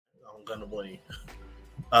on Gundam Wing.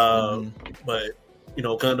 But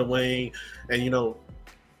Gundam Wing, and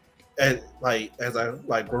as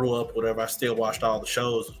I grew up, whatever, I still watched all the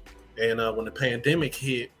shows. And when the pandemic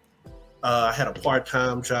hit, I had a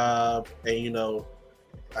part-time job, and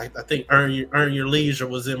I think earn your leisure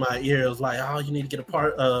was in my ear. It was like, oh, you need to get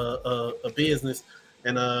a business,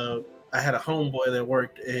 and I had a homeboy that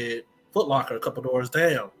worked at Foot Locker a couple doors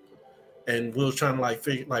down, and we was trying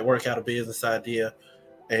to work out a business idea,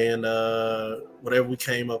 and whatever we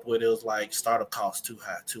came up with, it was like startup costs too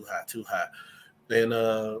high. And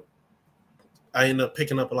I ended up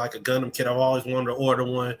picking up like a Gundam kit. I've always wanted to order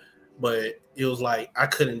one, but it was like I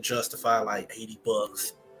couldn't justify like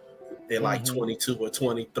 $80 at like 22 or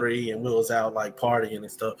 23, and we was out like partying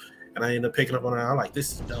and stuff. And I ended up picking up on it. I'm like,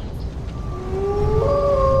 this is dope.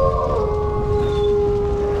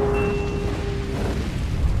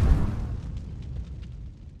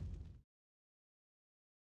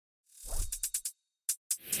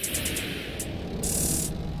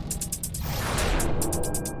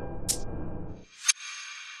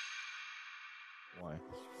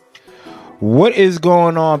 What is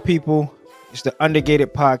going on, people? It's the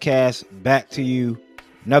Undergated Podcast, back to you.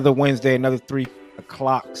 Another Wednesday, another 3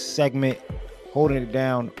 o'clock segment. Holding it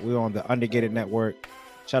down. We're on the Undergated Network.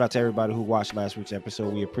 Shout out to everybody who watched last week's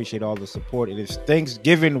episode. We appreciate all the support. It is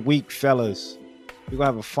Thanksgiving week, fellas. We're going to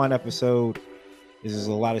have a fun episode. This is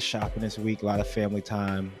a lot of shopping this week, a lot of family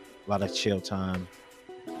time, a lot of chill time.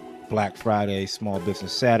 Black Friday, Small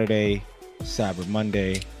Business Saturday, Cyber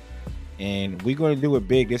Monday. And we're going to do it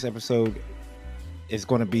big. This episode is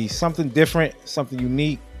going to be something different, something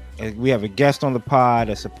unique. And we have a guest on the pod,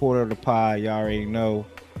 a supporter of the pod. You already know.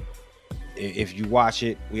 If you watch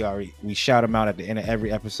it, we shout him out at the end of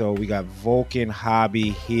every episode. We got Vulcan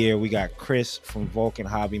Hobby here. We got Chris from Vulcan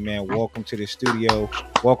Hobby, man. Welcome to the studio.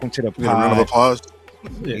 Welcome to the pod. Get a round of applause.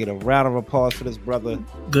 Get a round of applause for this brother.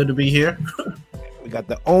 Good to be here. We got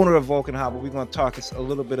the owner of Vulcan Hobby. We're going to talk a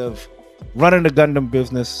little bit of running the Gundam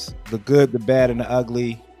business, the good, the bad, and the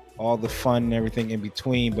ugly, all the fun and everything in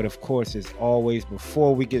between. But of course, as always,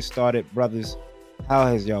 before we get started, brothers, how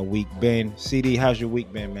has y'all week been? CD, how's your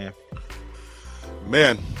week been, man?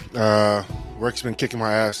 Man, work's been kicking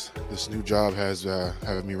my ass. This new job has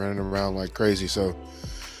having me running around like crazy, so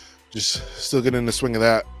just still getting in the swing of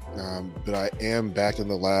that. But I am back in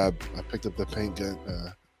the lab. I picked up the paint gun,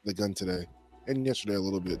 the gun today, and yesterday a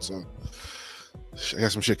little bit, so I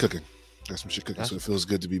got some shit cooking. So it feels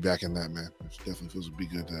good to be back in that, man. It definitely feels to be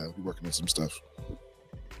good to be working on some stuff.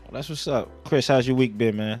 Well, that's what's up. Chris, how's your week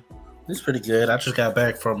been, man? It's pretty good. I just got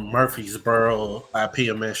back from Murfreesboro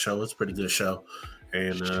IPMS show. It's a pretty good show.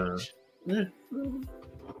 And yeah.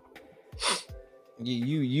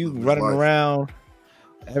 You running around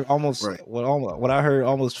almost right. What I heard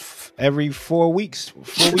almost every 4 weeks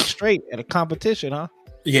straight at a competition, huh?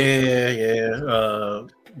 Yeah.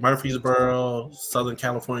 Murfreesboro, Southern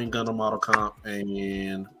California Gundam Model Comp,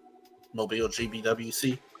 and Mobile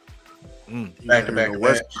GBWC. Back to back.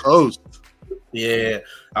 West Coast. Yeah,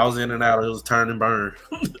 I was in and out. It was turn and burn.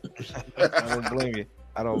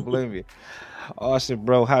 I don't blame you. Austin,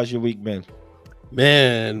 bro, how's your week been?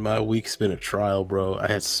 Man, my week's been a trial, bro. I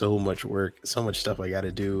had so much work, so much stuff I got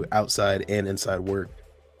to do outside and inside work.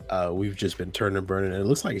 We've just been turning and burning, and it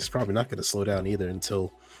looks like it's probably not going to slow down either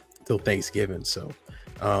until Thanksgiving. So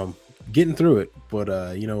getting through it, but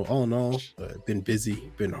all in all, been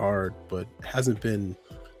busy, been hard, but hasn't been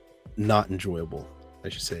not enjoyable, I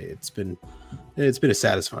should say. It's been a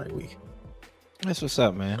satisfying week. That's what's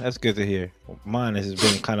up, man. That's good to hear. Mine has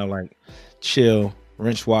been kind of like chill,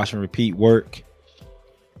 rinse, wash, and repeat. Work.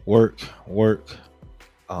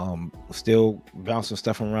 Still bouncing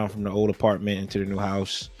stuff around from the old apartment into the new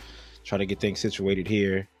house. Try to get things situated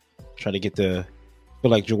here. Try to get feel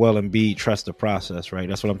like Joel Embiid, trust the process, right?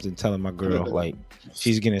 That's what I'm telling my girl. Like,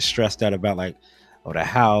 she's getting stressed out about the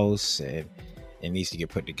house and it needs to get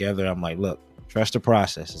put together. I'm like, look, trust the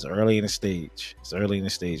process. It's early in the stage.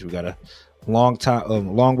 We got a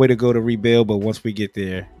long way to go to rebuild, but once we get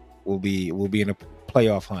there, we'll be in a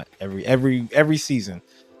playoff hunt every season.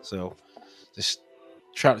 So just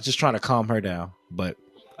trying to calm her down. But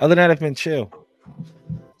other than that, it's been chill.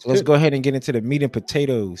 So let's go ahead and get into the meat and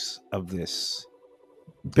potatoes of this.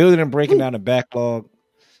 Building and breaking down the backlog.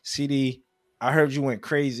 CD, I heard you went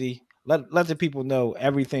crazy. Let the people know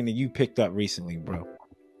everything that you picked up recently, bro.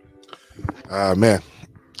 Man,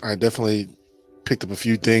 I definitely picked up a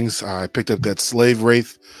few things. I picked up that Slave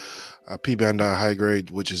Wraith P-Bandai high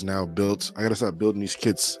grade, which is now built. I gotta start building these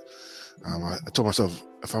kits. I told myself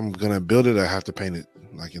if I'm gonna build it, I have to paint it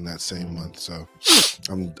like in that same month. So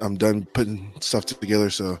I'm done putting stuff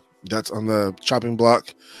together. So that's on the chopping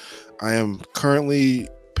block. I am currently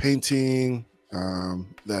painting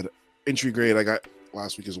that entry grade I got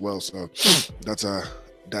last week as well. So that's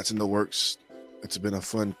in the works. It's been a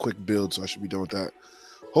fun, quick build, so I should be done with that.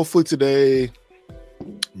 Hopefully today,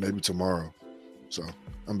 maybe tomorrow. So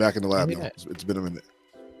I'm back in the lab now. It's been a minute.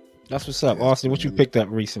 That's what's up, Austin. What you picked up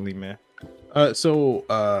recently, man? So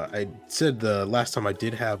I said the last time I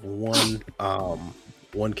did have one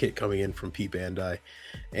kit coming in from P Bandai,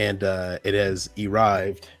 and it has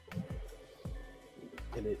arrived,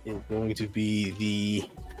 and it is going to be the,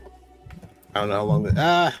 I don't know how long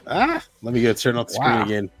let me go turn off the screen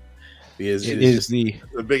again, because it is the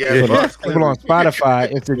big ass box. People on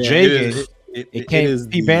Spotify, it's the J. It came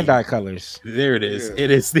P Bandai colors. There it is. Yeah.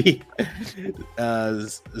 It is the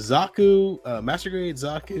Zaku Master Grade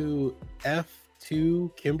Zaku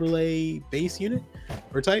F2 Kimberley base unit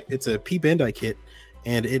or type. It's a P Bandai kit,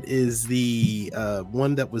 and it is the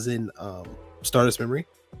one that was in Stardust Memory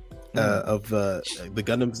of the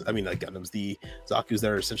Gundams. I mean, not Gundams, the Zakus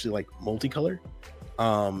that are essentially like multicolor.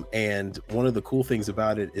 And one of the cool things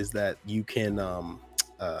about it is that you can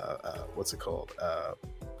what's it called?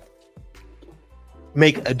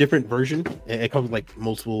 Make a different version. It comes with like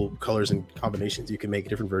multiple colors and combinations. You can make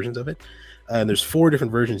different versions of it, and there's 4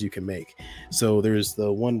 different versions you can make. So there's the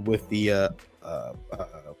one with the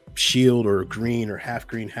shield, or green, or half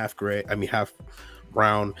green, half gray. I mean half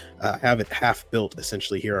brown. Have it half built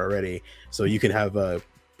essentially here already. So you can have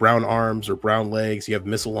brown arms or brown legs. You have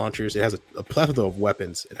missile launchers. It has a plethora of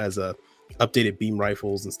weapons. It has updated beam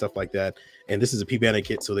rifles and stuff like that. And this is a P Bandai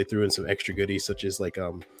kit, so they threw in some extra goodies, such as like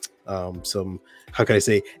some, how can I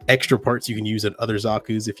say, extra parts you can use at other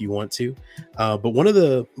Zakus if you want to. But one of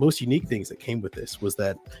the most unique things that came with this was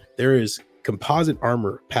that there is composite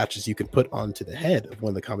armor patches you can put onto the head of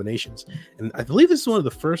one of the combinations. And I believe this is one of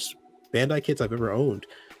the first Bandai kits I've ever owned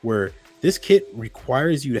where this kit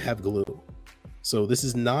requires you to have glue. So this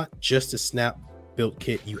is not just a snap built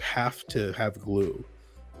kit. You have to have glue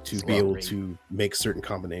to be able to make certain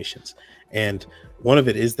combinations. And one of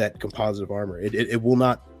it is that composite armor. It will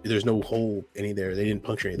not, there's no hole any there. They didn't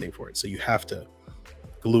puncture anything for it. So you have to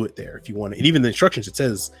glue it there if you want it. And even the instructions, it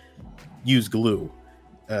says use glue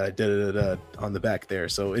on the back there.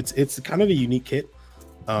 So it's kind of a unique kit.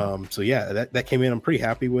 So yeah, that came in. I'm pretty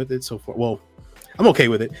happy with it so far. Well, I'm okay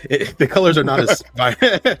with it. The colors are not as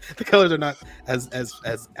the colors are not as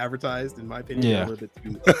advertised, in my opinion. Yeah. A little bit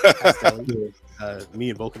too pastel. Me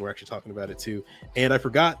and Vulcan were actually talking about it too. And I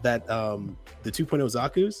forgot that the 2.0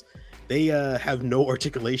 Zakus, they have no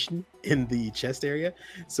articulation in the chest area.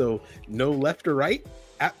 So no left or right,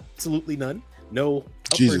 absolutely none. No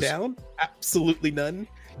up or down, absolutely none.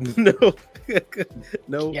 No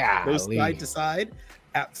side to side.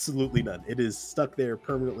 Absolutely none. It is stuck there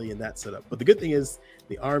permanently in that setup. But the good thing is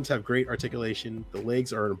the arms have great articulation. The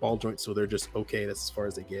legs are in a ball joint, so they're just okay. That's as far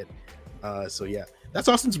as they get. So yeah, that's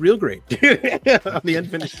Austin's real grade on the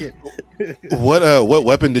unfinished kit. What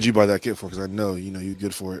weapon did you buy that kit for? Because I know you're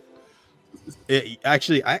good for it.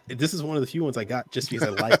 This is one of the few ones I got just because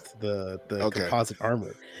I liked the composite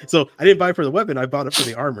armor. So I didn't buy it for the weapon. I bought it for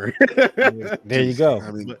the armor. There you go. I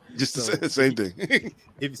mean, the same thing.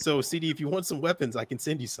 CD, if you want some weapons, I can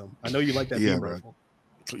send you some. I know you like that beam rifle.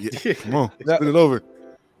 Yeah, come on, spin it over.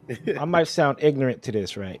 I might sound ignorant to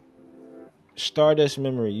this, right? Stardust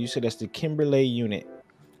Memory. You said that's the Kimberley unit,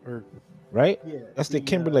 right? Yeah, that's the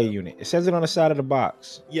Kimberley unit. It says it on the side of the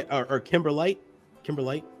box. Yeah, or Kimberlite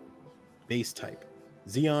base type.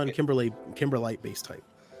 Xeon Kimberlite base type.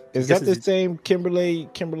 Is that the same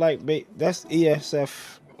Kimberlite base? That's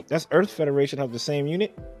ESF. That's Earth Federation of the same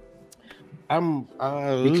unit.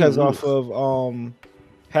 Because off of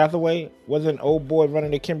Hathaway wasn't old boy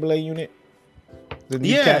running the Kimberley unit.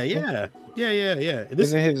 Yeah.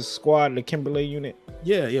 Isn't his squad the Kimberley unit?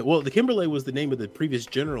 Yeah. Well, the Kimberley was the name of the previous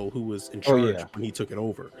general who was in charge when he took it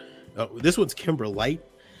over. This one's Kimberlite.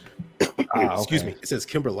 Excuse me. It says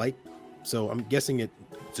Kimberlite. So I'm guessing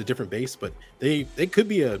it's a different base, but they could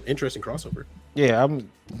be an interesting crossover. Yeah,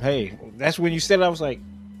 hey, that's when you said it, I was like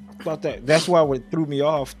about that. That's why it threw me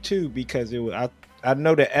off too, because I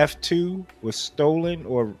know the F2 was stolen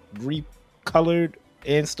or recolored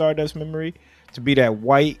in Stardust Memory to be that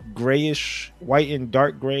white and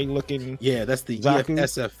dark gray looking. Yeah, that's the Zaku.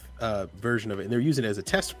 EFSF version of it, and they're using it as a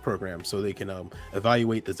test program so they can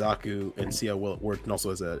evaluate the Zaku and see how well it worked, and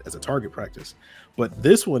also as a target practice. But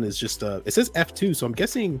this one is just it says F2, so I'm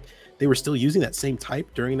guessing they were still using that same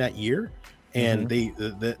type during that year, and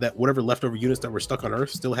that whatever leftover units that were stuck on Earth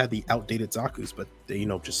still had the outdated Zakus, but they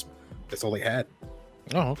just that's all they had.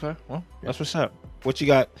 Oh, okay. Well, that's what's up. What you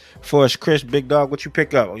got for us, Chris, big dog? What you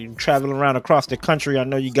pick up? Are you traveling around across the country? I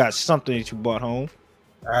know you got something that you bought home.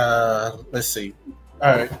 Let's see.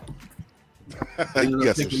 All right. You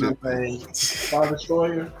got some shit. Star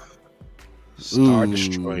Destroyer. Star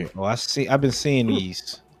Destroyer. Oh, I've been seeing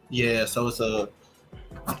these. Yeah, so it's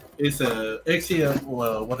a Exia.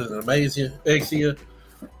 Well, what is it? Amazing Exia.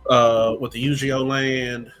 With the Yu-Gi-Oh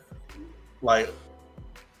land, like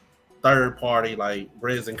third party, like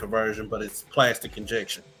resin conversion, but it's plastic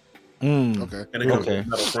injection. Okay. And it comes with a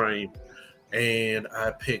metal frame. And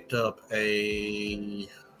I picked up a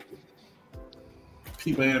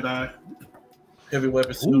P Bandai Heavy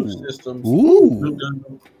Weapon Systems.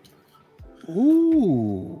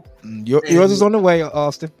 Ooh. Yours is on the way,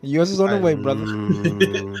 Austin. Yours is on the way, brother.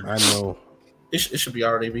 I know. It should be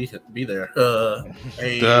already be there. I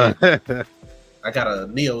got a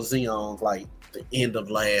Neo Xeon like the end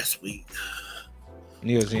of last week.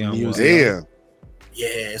 Neo Xeon. Damn. Yeah,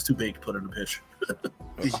 it's too big to put in the picture.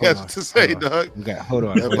 You have to say, Doug. Hold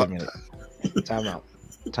on. Wait a minute. Time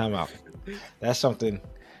out. That's something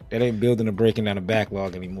that ain't building or breaking down a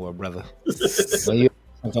backlog anymore, brother. When you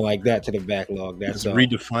something like that to the backlog, that's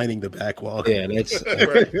redefining the backlog. Yeah, that's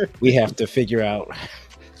we have to figure out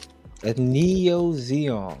a Neo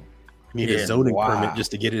Xeon. You need a zoning permit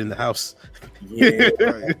just to get it in the house. Yeah,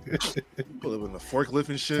 right. Pull it with a forklift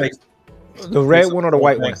and shit. The red one or the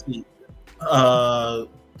white one? The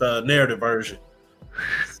narrative version.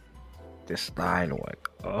 The Stein one.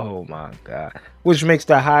 Oh my god! Which makes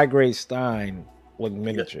the high grade Stein look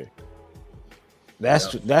miniature.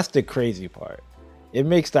 That's the crazy part. It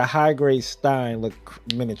makes the high grade Stein look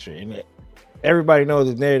miniature, and everybody knows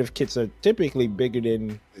the narrative kits are typically bigger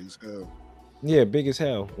than. Big as hell. Yeah, big as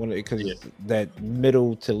hell. Because that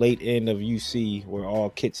middle to late end of UC where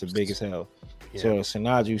all kits are big as hell. Yeah. So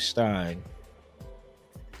Sinaju Stein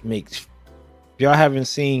makes. If y'all haven't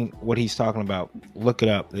seen what he's talking about, look it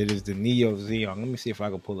up. It is the Neo Xeon. Let me see if I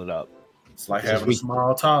can pull it up. It's like having a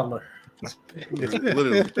small toddler.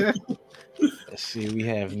 Literally. Let's see. We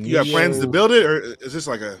have. You got plans to build it, or is this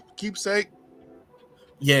like a keepsake?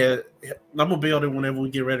 Yeah, I'm gonna build it whenever we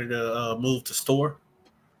get ready to move to store.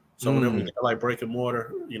 So whenever we get like brick and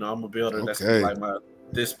mortar, I'm gonna build it. That's like my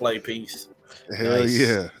display piece. Hell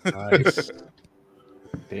yeah! Nice.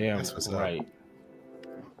 Damn, that's right.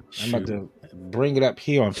 I'm about to bring it up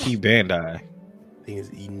here on P Bandai. Thing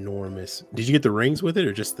is enormous. Did you get the rings with it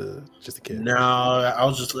or just the kit? No, I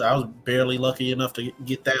was barely lucky enough to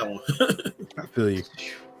get that one. I feel you.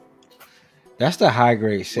 That's the high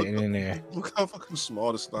grade sitting in there. Look how fucking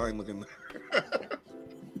small the Stein looking.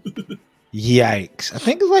 Yikes! I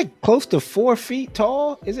think it's like close to 4 feet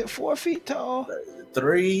tall. Is it 4 feet tall?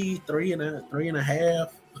 Three and a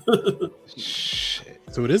half. Shit.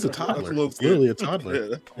 So it is a toddler. It's literally a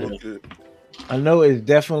toddler. Yeah. I know it's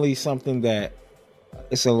definitely something that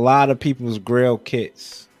it's a lot of people's grail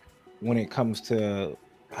kits when it comes to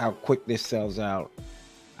how quick this sells out.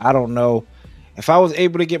 I don't know if I was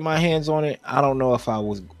able to get my hands on it. I don't know if I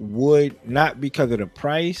would, not because of the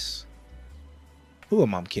price. Who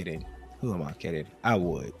am I kidding? I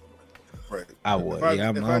would. Right. I would. If I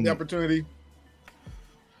had the opportunity,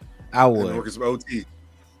 I would. Work some OT.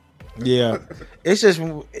 Yeah, it's just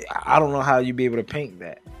I don't know how you'd be able to paint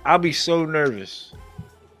that. I'll be so nervous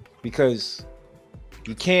because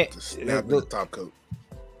you can't snap the top coat.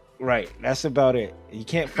 Right, that's about it. You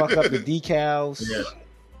can't fuck up the decals. Yeah.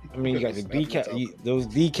 I mean, you got the decal. Those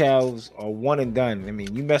decals are one and done. I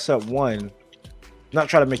mean, you mess up one. Not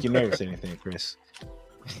trying to make you nervous or anything, Chris.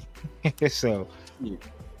 So,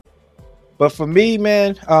 but for me,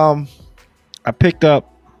 man, I picked up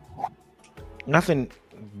nothing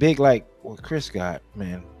big like what Chris got,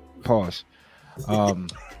 man. Pause.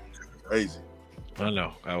 Crazy. I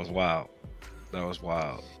know. That was wild.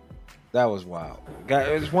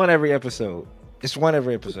 It's one every episode.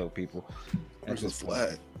 People. That's just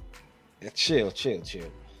flag. Chill.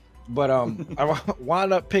 But I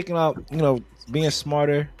wound up picking up, being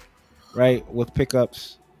smarter, right, with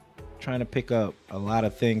pickups, trying to pick up a lot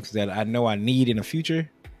of things that I know I need in the future.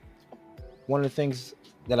 One of the things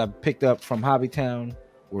that I picked up from Hobbytown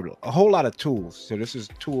were a whole lot of tools. So this is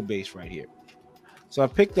tool based right here. So I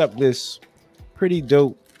picked up this pretty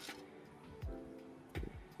dope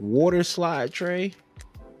water slide tray.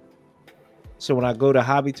 So when I go to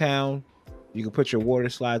Hobbytown, you can put your water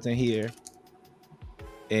slides in here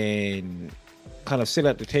and kind of sit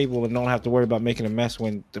at the table and don't have to worry about making a mess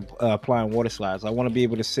when applying water slides. I want to be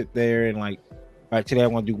able to sit there and like, all right, today I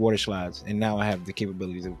want to do water slides, and now I have the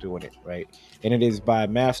capabilities of doing it, right? And it is by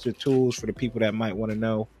Master Tools. For the people that might want to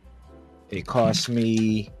know, it costs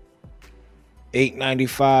me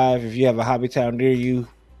 $8.95. If you have a Hobbytown near you,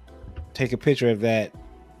 take a picture of that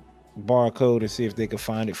barcode and see if they can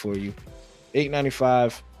find it for you.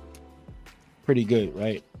 $8.95. Pretty good,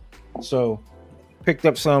 right? So picked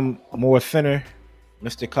up some more thinner,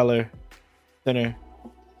 Mr. Color thinner.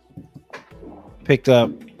 Picked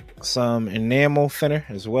up some enamel thinner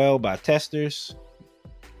as well by Testers.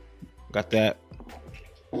 Got that.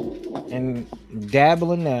 And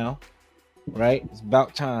dabbling now, right? It's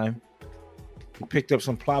about time. We picked up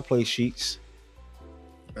some ply play sheets.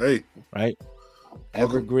 Hey. Right?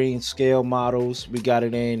 Evergreen scale models. We got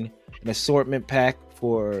it in an assortment pack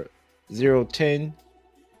for 010,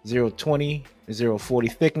 020, and 040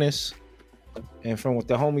 thickness. And from what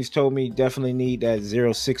the homies told me, definitely need that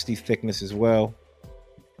 060 thickness as well.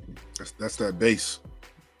 That's that base.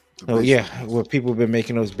 Oh yeah, where people have been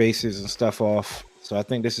making those bases and stuff off. So I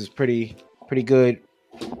think this is pretty good.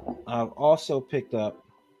 I've also picked up,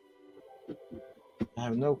 I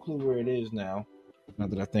have no clue where it is now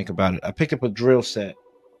that I think about it. I picked up a drill set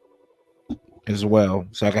as well,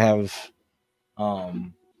 so I can have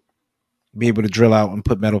be able to drill out and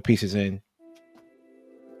put metal pieces in.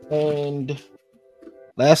 And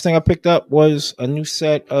last thing I picked up was a new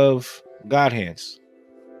set of God hands.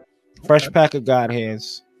 Fresh pack of God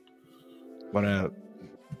hands. Gonna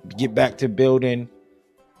get back to building,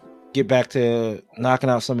 get back to knocking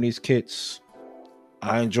out some of these kits.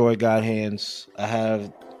 I enjoy God hands. I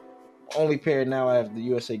have only pair now. I have the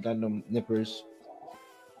USA Gundam nippers.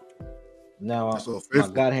 Now my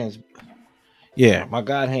God hands, yeah, my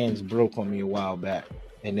God hands broke on me a while back,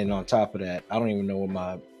 and then on top of that, I don't even know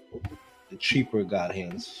where the cheaper God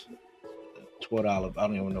hands, $12. I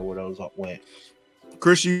don't even know where those went.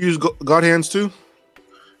 Chris, you use God hands too?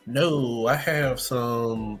 No, I have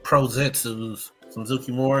some Pro Zetsus, some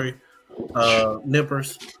Tsukimori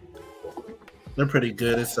nippers. They're pretty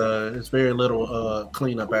good. It's very little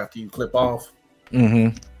cleanup after you clip off.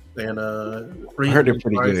 Mm-hmm. And I heard they're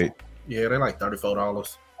pretty good. Yeah, they're like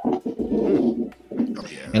 $34. Oh,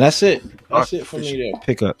 yeah. And that's it. That's it for me there.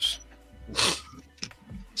 Pickups.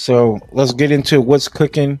 So let's get into what's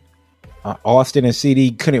cooking. Austin and CD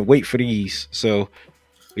couldn't wait for these. So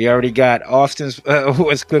we already got Austin's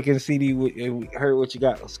what's cooking. CD, we heard what you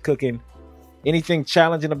got was cooking. Anything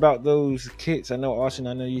challenging about those kits? I know, Austin,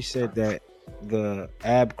 I know you said that the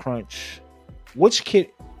ab crunch. Which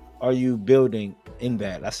kit are you building in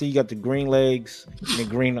that? I see you got the green legs and the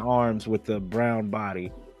green arms with the brown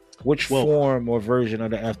body. Which form or version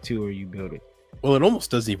of the F2 are you building? Well, it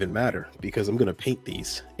almost doesn't even matter because I'm going to paint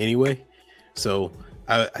these anyway. So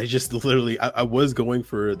I just literally, I was going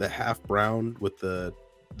for the half brown with the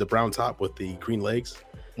brown top with the green legs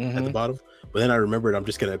at the bottom. But then I remembered I'm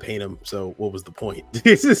just going to paint them. So what was the point?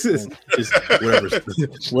 just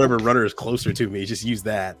whatever runner is closer to me, just use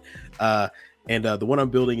that. And the one I'm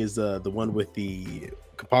building is the one with the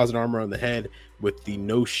composite armor on the head with the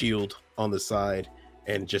no shield on the side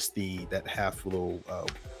and just that half little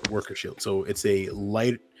worker shield. So it's a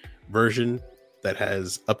light version that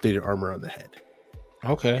has updated armor on the head.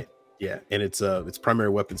 Okay. Yeah, and its primary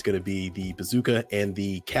weapon is going to be the bazooka and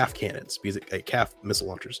the calf cannons, calf missile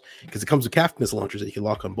launchers, because it comes with calf missile launchers that you can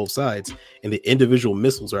lock on both sides, and the individual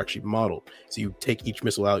missiles are actually modeled. So you take each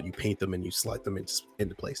missile out, you paint them, and you slide them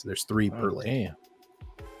into place. And there's 3 per leg. Damn,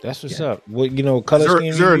 that's what's up. What color scheme?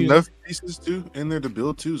 Is there enough pieces in there to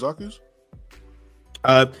build 2 Zaku's?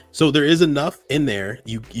 So there is enough in there.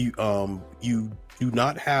 You do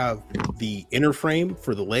not have the inner frame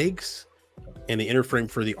for the legs and the inner frame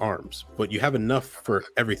for the arms, but you have enough for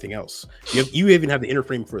everything else. You even have the inner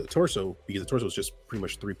frame for the torso, because the torso is just pretty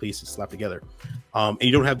much 3 pieces slapped together, and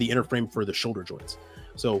you don't have the inner frame for the shoulder joints.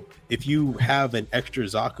 So if you have an extra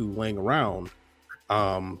Zaku laying around,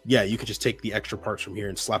 you could just take the extra parts from here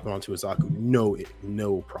and slap them onto a Zaku,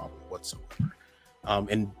 no problem whatsoever.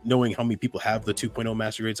 And knowing how many people have the 2.0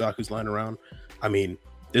 Master Grade Zaku's lying around, I mean,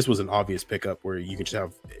 this was an obvious pickup where you can just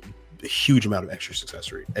have a huge amount of extra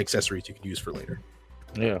accessories you can use for later.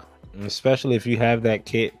 Yeah, and especially if you have that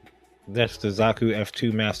kit, that's the Zaku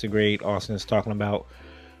F2 Master Grade Austin's talking about.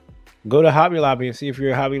 Go to Hobby Lobby and see if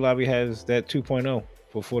your Hobby Lobby has that 2.0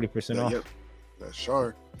 for 40% off. Yep. That's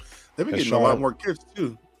Shard. They've been getting a lot more kits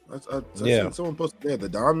too. I seen someone posted they had the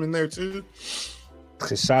Dom in there too.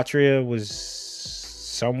 Kshatriya was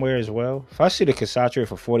somewhere as well. If I see the Kshatriya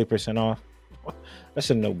for 40% off, that's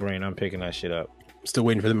a no-brainer. I'm picking that shit up. Still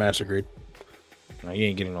waiting for the Master Grade. No, you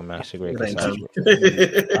ain't getting no Master Grade. I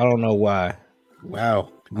don't know why.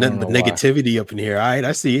 Wow. Nothing but negativity up in here. All right,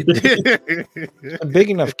 I see it. A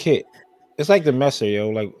big enough kit. It's like the Messer,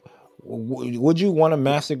 yo. Like, would you want a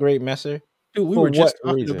Master Grade Messer? Dude, we For were just what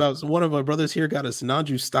talking reason? about one of our brothers here got a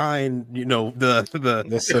Sinanju Stein, the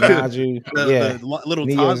Sinanju, yeah, little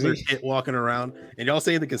Neo toddler Z. kit walking around, and y'all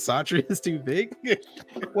saying the Kasatria is too big?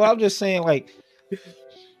 Well, I'm just saying, like,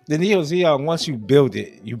 the Neo Zeon, once you build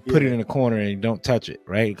it, you put it Yeah. in a corner and you don't touch it,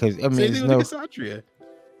 right? Because I mean, Same there's thing no with the Kasatria.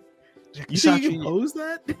 You think you can pose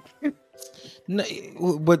that? No,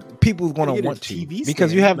 but people's gonna Gotta get a want to TV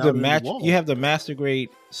because you stand have the mounted on the match. wall. You have the master grade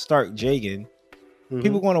Stark Jagan. Mhm.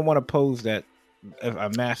 People gonna want to pose that a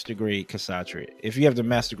master grade Kasatria. If you have the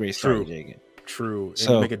master grade Stark Jagan, True.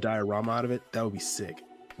 So- And make a diorama out of it. That would be sick.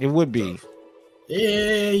 it would be.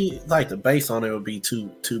 Yeah, like the base on it would be too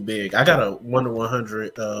big. I got a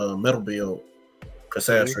 1/100 metal build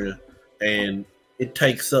Cassandra, and it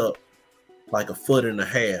takes up like a foot and a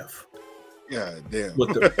half. Yeah, damn. With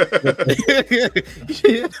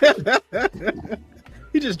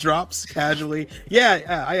He just drops casually.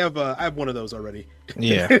 Yeah, I have one of those already.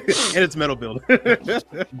 Yeah. And it's metal build.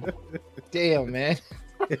 Damn, man.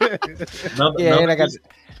 Another- Yeah, and another-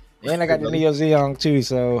 I got the Neo Zeon too.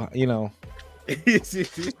 So you know,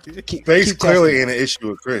 Face clearly ain't an issue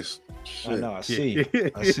with Chris. I Shit. know. I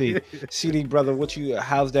see. CD brother,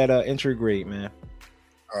 how's that entry grade, man?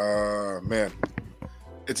 Man,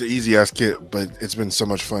 it's an easy ass kit, but it's been so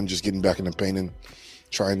much fun just getting back into painting,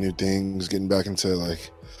 trying new things, getting back into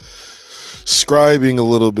like scribing a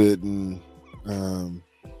little bit and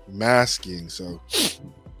masking. So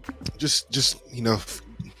just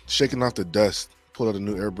shaking off the dust. Pulled out a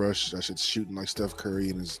new airbrush. That shit's shooting like Steph Curry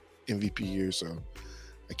in his MVP year. So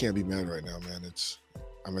I can't be mad right now, man.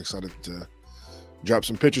 I'm excited to drop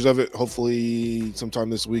some pictures of it. Hopefully sometime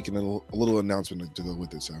this week, and then a little announcement to go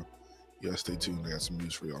with it. So yeah, stay tuned. I got some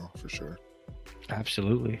news for y'all for sure.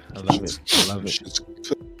 Absolutely, I love it. Shit's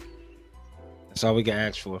That's all we can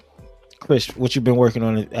ask for. Chris, what you been working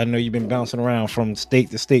on? I know you've been bouncing around from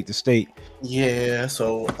state to state to state. Yeah,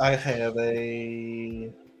 so I have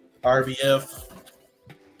a RBF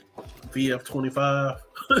VF25.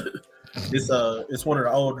 It's one of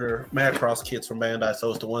the older Macross kits from Bandai, so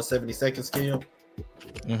it's the 1/72nd scale.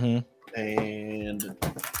 Mm-hmm. And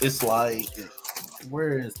it's like,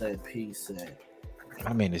 where is that piece at?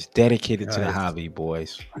 I mean, it's dedicated to the hobby,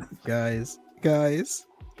 boys. Guys,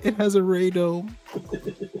 it has a radome.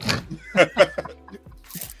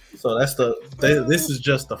 So this is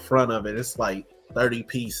just the front of it. It's like 30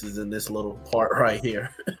 pieces in this little part right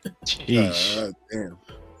here. Jeez. damn.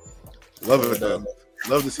 Love it, though.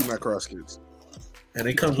 Love to see my cross kits. And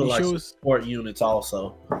it comes with like support units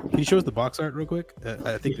also. Can you show us the box art real quick?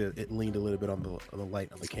 I think that it leaned a little bit on the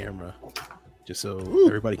light on the camera, just so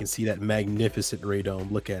everybody can see that magnificent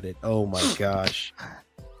radome. Look at it! Oh my gosh!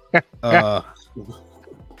 Is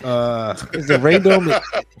the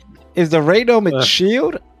radome a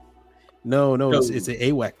shield? No, it's an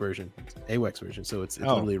AWAC version. It's an AWAC version, so it's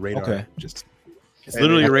literally radar. Okay. It's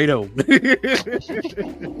literally a radome.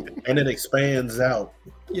 And it expands out.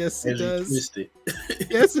 Yes, it as you does. twist it.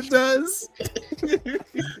 Yes, it does.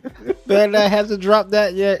 Man, I have to drop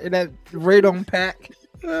that yet in that radome pack.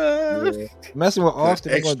 Yeah. Messing with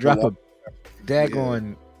Austin, they're gonna extra drop a long-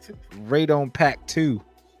 daggone radome pack 2,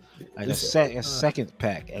 like a second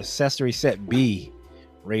pack, accessory set B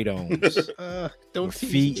radomes. Don't With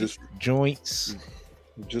tease. feet, Just- joints.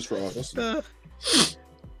 Just for us.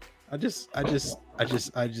 I just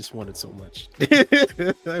wanted so much.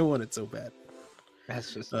 I want it so bad.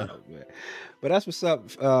 That's just man. But that's what's up,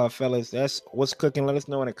 fellas. That's what's cooking. Let us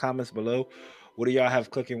know in the comments below. What do y'all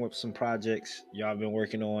have cooking with some projects y'all been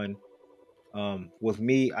working on? With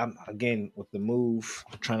me, I'm again with the move,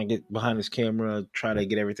 trying to get behind this camera, try to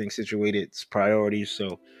get everything situated. It's priorities.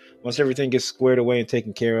 So once everything gets squared away and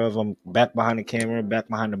taken care of, I'm back behind the camera, back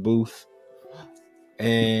behind the booth,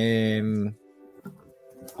 and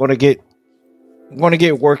gonna get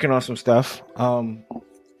working on some stuff.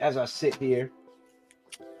 As I sit here,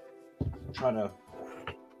 trying to,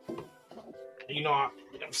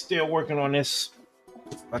 I'm still working on this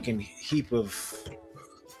fucking heap of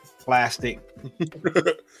plastic.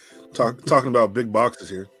 Talking about big boxes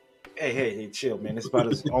here. Hey, chill, man. It's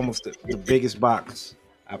about almost the biggest box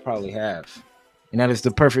I probably have, and that is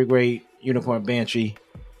the perfect grade Unicorn Banshee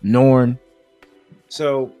Norn.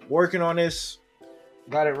 So working on this,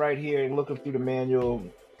 got it right here, and looking through the manual,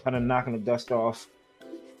 kind of knocking the dust off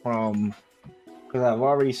from, because I've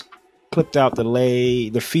already clipped out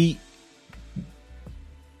the feet,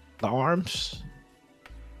 the arms.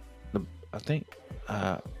 I think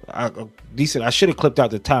decent. I should have clipped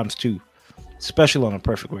out the ×2, especially on a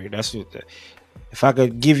perfect grade. That's what. If I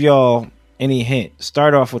could give y'all any hint,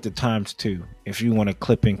 start off with the ×2 if you want to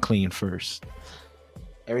clip and clean first.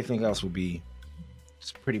 Everything else would be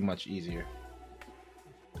pretty much easier.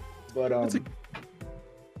 But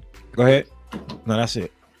go ahead. No, that's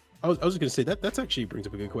it. I was just gonna say that's actually brings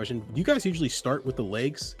up a good question. Do you guys usually start with the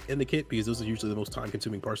legs in the kit because those are usually the most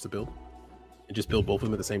time-consuming parts to build, and just build both of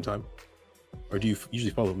them at the same time, or do you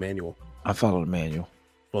usually follow the manual? I follow the manual.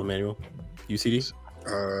 Follow the manual. UCD.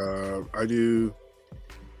 I do.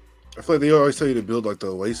 I feel like they always tell you to build like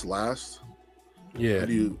the waist last. Yeah. I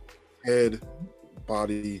do head,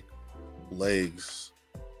 body, legs,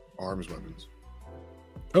 arms, weapons.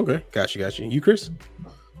 Okay, got you. You, Chris?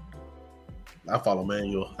 I follow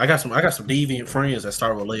manual. I got some deviant friends that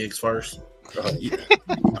start with legs first. Yeah.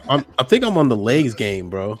 I think I'm on the legs game,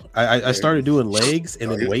 bro. I started doing legs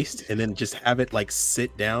and then waist, and then just have it like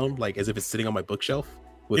sit down, like as if it's sitting on my bookshelf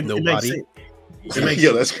with no body.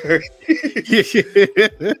 That's crazy.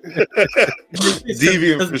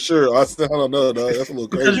 Deviant for sure. I don't know, dog. That's a little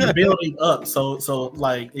crazy. Because you're building up, so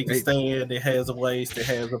like it can stand. It has a waist. It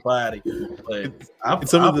has a body. But I'm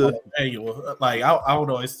manual. Like I don't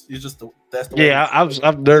know. It's just that's the way.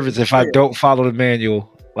 I'm nervous if I don't follow the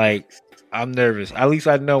manual. Like I'm nervous. At least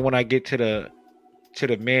I know when I get to the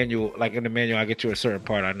manual. Like in the manual, I get to a certain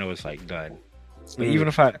part. I know it's like done. But even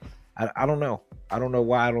if I don't know. I don't know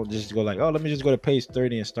why I don't just go like, oh, let me just go to page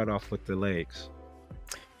 30 and start off with the legs.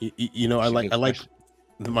 You know, I like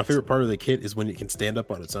my favorite part of the kit is when it can stand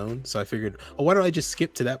up on its own. So I figured, why don't I just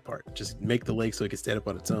skip to that part? Just make the legs so it can stand up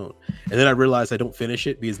on its own. And then I realized I don't finish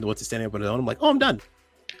it because once it's standing up on its own, I'm like, I'm done.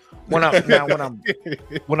 When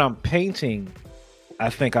I'm painting, I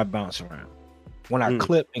think I bounce around. When I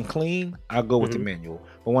clip and clean, I'll go with the manual.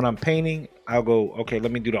 But when I'm painting, I'll go, okay,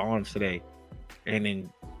 let me do the arms today. And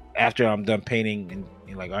then after I'm done painting and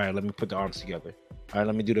like, all right, let me put the arms together. All right,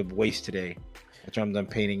 let me do the waist today. After I'm done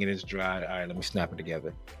painting and it's dry, all right, let me snap it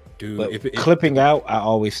together. Dude, but clipping out, I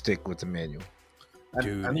always stick with the manual.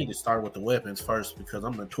 I need to start with the weapons first because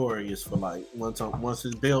I'm notorious for like once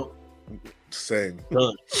it's built. Same.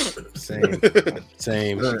 You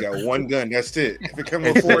got one gun. That's it. If it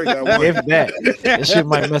comes with 4, you got one. If that shit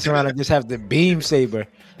might mess around and just have the beam saber.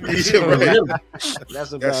 Yeah, right.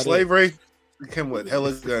 That's about that slavery. It came with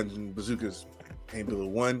hella guns and bazookas. Ain't built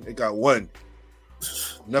one. It got one.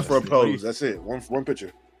 Enough for a pose. That's it. One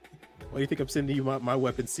picture. Why do you think I'm sending you my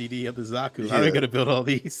weapon CD of the Zaku? Yeah. I ain't gonna build all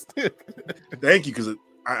these. Thank you, because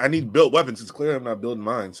I need built weapons. It's clear I'm not building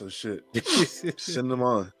mine. So shit. Send them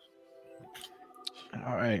on.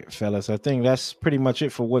 All right, fellas. I think that's pretty much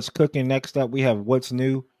it for what's cooking. Next up, we have what's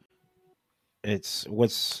new. It's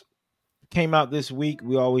what's came out this week.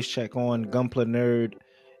 We always check on Gunpla Nerd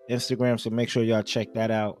Instagram, so make sure y'all check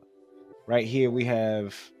that out. Right here we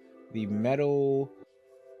have the metal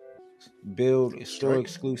build store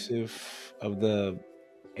exclusive of the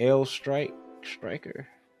L Striker.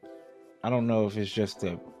 I don't know if it's just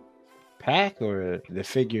a pack or the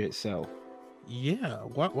figure itself. Yeah,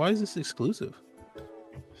 why is this exclusive?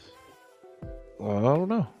 Well, I don't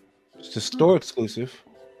know. It's a store exclusive.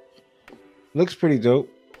 Looks pretty dope.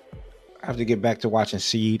 I have to get back to watching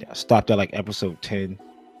Seed. I stopped at like episode 10.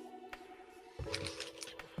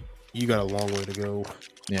 You got a long way to go.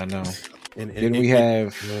 Yeah, I know. Then we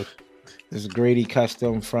have this Grady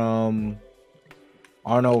custom from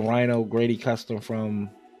Arnold Rhino. Grady custom from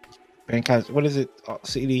Bankai. What is it?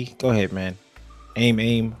 CD? Go ahead, man.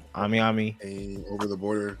 Aim. Ami. Aim over the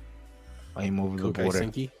border. Aim over the Kokai border.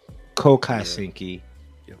 Senki? Kokai Senki.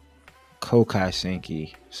 Yep. Kokai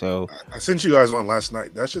Senki. So I sent you guys one last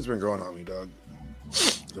night. That shit's been growing on me, dog.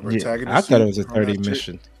 I thought it was a 30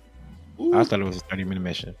 mission. I thought it was a 30-minute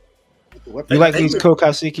mission. You like these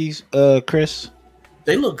Kokai Senkis, Chris?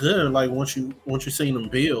 They look good. Like once you seen them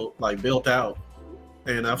built out,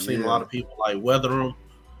 and I've seen a lot of people like weather them,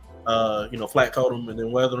 flat coat them and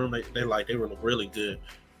then weather them. They look really good.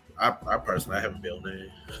 I personally haven't built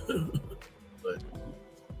any, but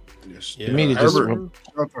yes. To me,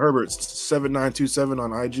 Herbert 7927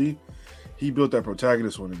 on IG. He built that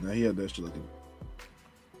protagonist one, and he had that shit looking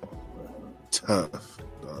tough,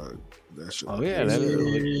 dog. That shit. Oh yeah, that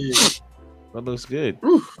looks good.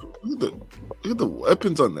 Oof, look at the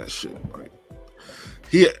weapons on that shit. Like,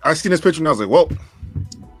 I seen this picture and I was like, "Well,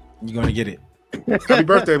 you're gonna get it." Happy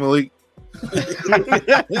birthday, Malik!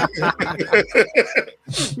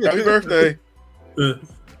 Happy birthday!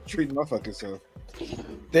 Treating my fucking self.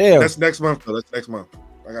 Damn. That's next month, though. That's next month.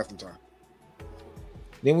 I got some time.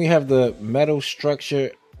 Then we have the metal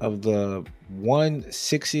structure of the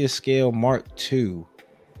 1/60th scale Mark II.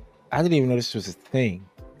 I didn't even know this was a thing.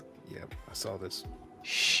 Yeah, I saw this.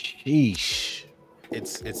 Sheesh.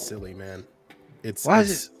 It's silly, man. Why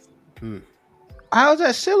is it? How is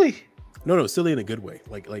that silly? No, silly in a good way.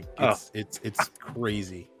 Like it's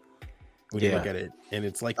crazy when you look at it, and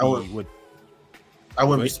it's like I I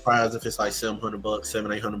wouldn't be surprised if it's like $700,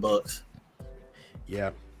 $800. Yeah,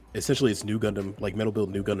 essentially it's new Gundam, like Metal Build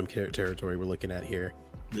new Gundam territory we're looking at here.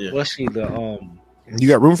 Yeah. Let's see the You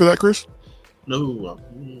got room for that, Chris? No.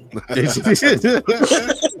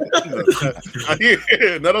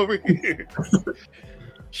 Not over here.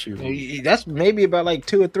 Shoot. That's maybe about like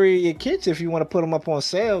 2 or 3 of your kits if you want to put them up on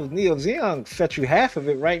sale. Neo Xeon fetch you half of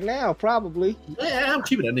it right now, probably. Yeah, I'm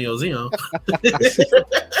keeping that Neo Xeon.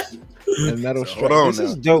 And Metal So, Strike. hold on This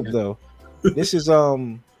is now. dope though. This is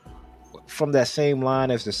from that same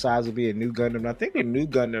line as the size would be a new Gundam. I think the new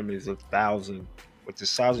Gundam is 1,000. With the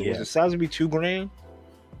size, was the size would be $2,000?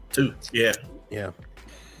 2, yeah. Yeah.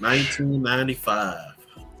 1995.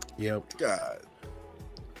 Yep. God.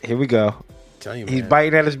 Here we go. Tell you, He's man.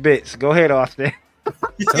 biting at his bits. Go ahead, Austin.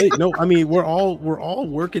 Tell you, no, I mean we're all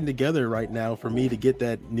working together right now for me to get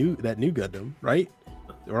that new Gundam, right?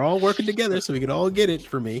 We're all working together so we can all get it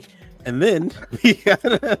for me. And then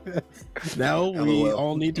now we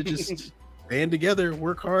all need to just band together,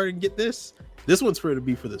 work hard, and get this. This one's for it to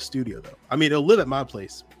be for the studio, though. I mean, it'll live at my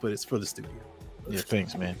place, but it's for the studio. Yeah,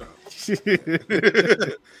 thanks, man.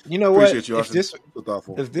 You know what? Appreciate you, If Austin. this So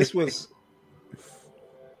thoughtful. if this was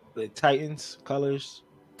the Titans colors,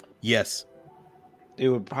 Yes. it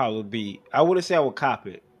would probably be. I wouldn't say I would cop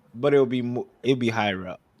it, but it'd be higher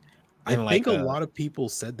up. I And think like, a lot of people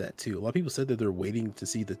said that too. A lot of people said that they're waiting to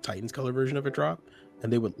see the Titans color version of it drop,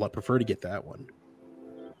 and they would prefer to get that one.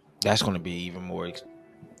 That's going to be even more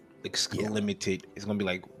limited. It's going to be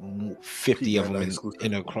like 50 of them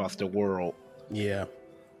in across the world. Yeah.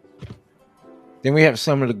 Then we have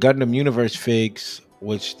some of the Gundam Universe figs,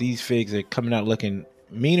 which these figs are coming out looking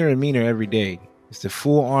meaner and meaner every day. It's the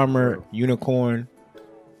full armor unicorn,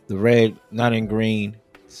 the red, not in green.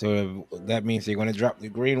 So that means they're going to drop the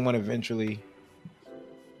green one eventually.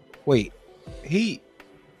 Wait, he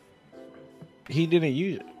didn't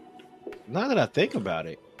use it. Now that I think about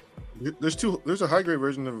it, There's a high grade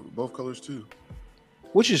version of both colors too.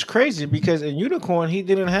 which is crazy because in unicorn he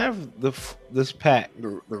didn't have this pack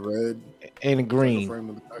The red and green. frame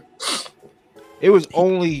of the pack. It was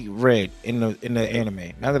only red in the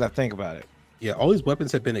anime. Now that I think about it, Yeah, all his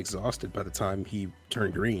weapons had been exhausted by the time he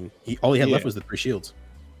turned green. All he had left was the 3 shields.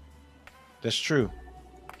 that's true.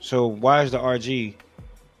 So why is the RG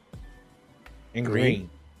in green?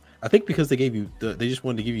 I think because they gave you they just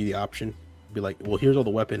wanted to give you the option, be like, well, here's all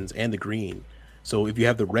the weapons and the green. So if you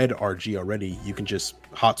have the red RG already, you can just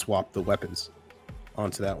hot swap the weapons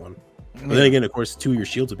onto that one. But then again, of course, 2 of your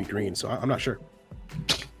shields will be green. So I'm not sure.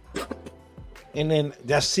 And then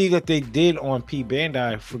that see that they did on P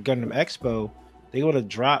Bandai for Gundam Expo, they would have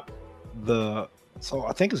dropped so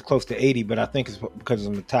I think it's close to 80, but I think it's because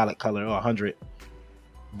of the metallic color or 100.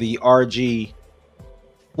 The RG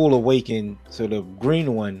Full Awaken, so the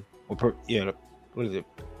green one, what is it?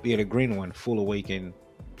 Yeah, the green one, Full Awaken,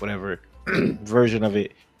 whatever version of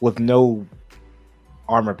it with no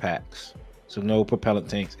armor packs, so no propellant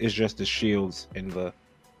tanks. It's just the shields and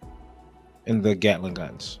the Gatling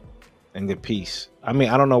guns. And the piece. I mean,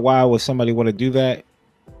 I don't know why would somebody want to do that.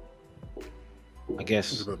 I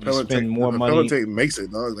guess you spend more money. The makes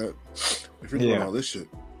it, dog. That if you're doing all this shit,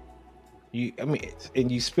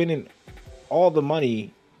 and you spending all the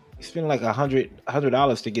money. You spend like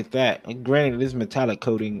 $100 to get that. And granted, it is metallic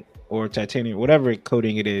coating or titanium, whatever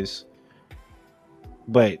coating it is.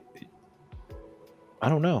 But I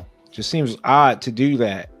don't know. It just seems odd to do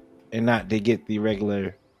that and not to get the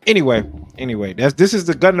regular. Anyway, this is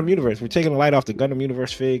the Gundam Universe. We're taking the light off the Gundam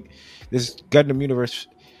Universe fig. This Gundam Universe,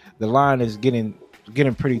 the line is getting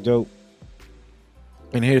pretty dope.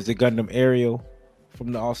 And here's the Gundam Aerial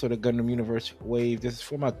from also the Gundam Universe wave. This is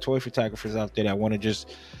for my toy photographers out there that want to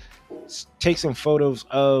just take some photos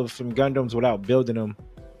of some Gundams without building them,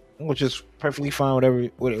 which is perfectly fine.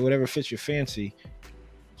 Whatever fits your fancy.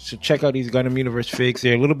 So check out these Gundam Universe figs.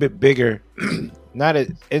 They're a little bit bigger, not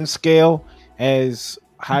in scale as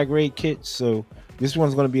high grade kits, so this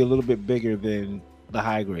one's going to be a little bit bigger than the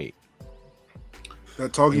high grade.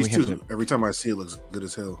 That Toggies too. Every time I see it, looks good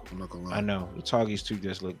as hell. I'm not gonna lie. I know the Toggies too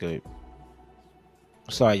does look good.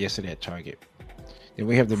 I saw it yesterday at Target. Then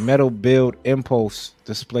we have the Metal Build Impulse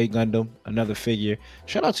Display Gundam, another figure.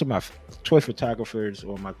 Shout out to my toy photographers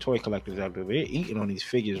or my toy collectors out there. They're eating on these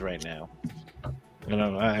figures right now.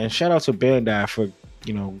 And shout out to Bandai for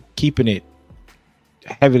keeping it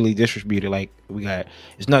heavily distributed. Like we got,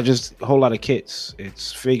 it's not just a whole lot of kits,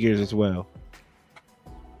 it's figures as well.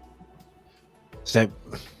 So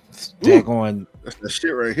that's that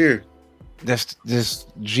shit right here. That's this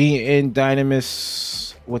GN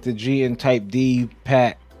Dynamis with the GN Type D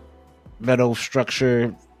pack metal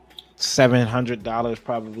structure, $700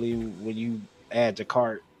 probably when you add to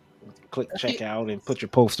cart, click checkout, and put your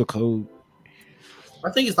postal code. I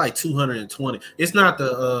think it's like 220. It's not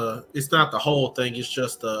the whole thing. It's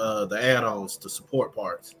just the add-ons, the support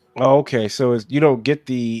parts. Oh, okay. So you don't get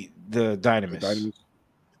the Dynamis.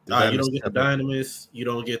 You don't get the Dynamis. You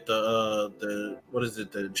don't get the what is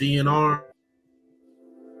it? The GNR.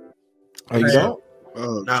 Oh, you don't?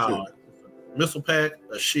 Oh, no, missile pack,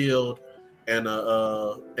 a shield, and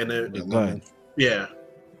the gun. Yeah.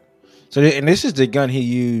 So and this is the gun he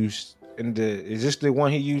used in the. Is this the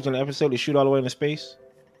one he used in the episode to shoot all the way into space?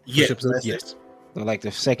 Yes. Yes. So like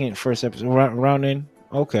the first episode round in.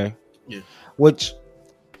 Okay. Yeah. Which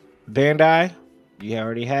Bandai, you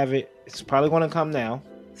already have it. It's probably going to come now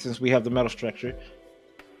since we have the metal structure.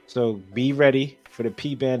 So be ready for the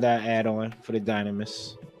P Bandai add-on for the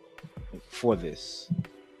Dynamis for this.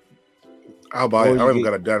 I'll buy it. I haven't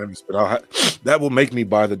got a Dynamis, but that will make me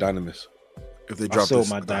buy the Dynamis if they drop this.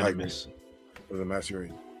 My Dynamis for the Master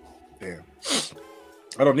Raid. Damn,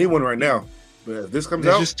 I don't need one right now, but if this comes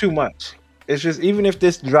out, it's just too much. It's just even if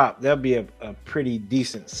this drop, there'll be a pretty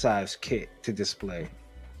decent size kit to display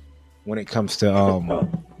when it comes to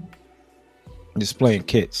displaying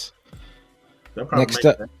kits. Next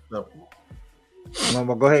up, go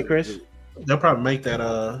ahead, Chris. They'll probably make that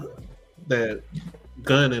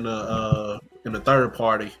gun in a third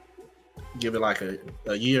party. Give it like a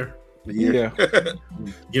year. Yeah.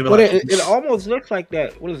 Give it. But it almost looks like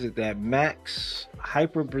that. What is it? That Max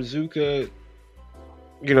Hyper Bazooka.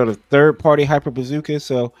 You know, the third party Hyper Bazooka.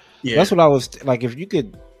 So that's what I was like. If you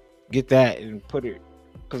could get that and put it,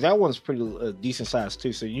 because that one's pretty decent size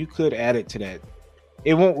too. So you could add it to that.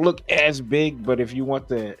 It won't look as big, but if you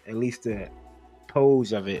want at least the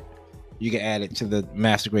pose of it, you can add it to the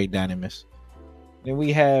Master Grade Dynamis. Then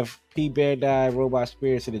we have P Bandai Robot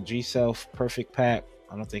Spirits of the G Self Perfect Pack.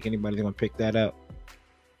 I don't think anybody's gonna pick that up.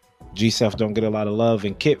 G Self don't get a lot of love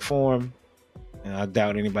in kit form, and I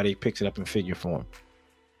doubt anybody picks it up in figure form.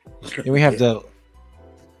 Then we have the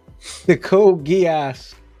Code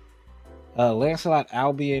Geass Lancelot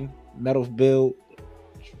Albion metal build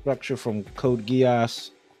structure from Code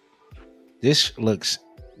Geass. This looks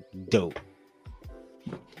dope.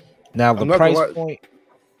 Now the price point,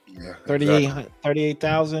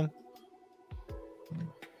 38,000.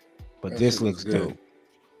 But this looks dope.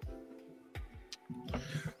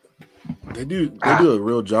 They do a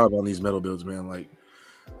real job on these metal builds, man. Like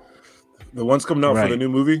the ones coming out for the new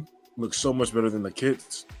movie look so much better than the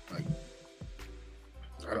kits. Like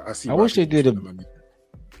I see. I wish they did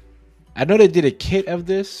I know they did a kit of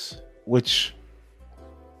this, which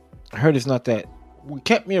I heard it's not that. What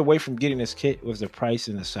kept me away from getting this kit was the price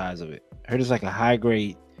and the size of it. I heard it's like a high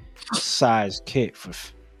grade size kit for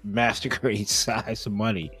master grade size of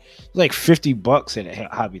money. It's like $50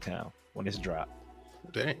 at Hobby Town when it's dropped.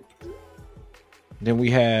 Dang. Then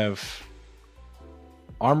we have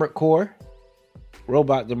Armored Core,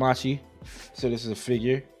 Robot Damachi. So this is a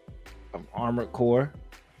figure of Armored Core.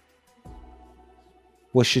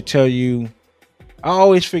 What should tell you, I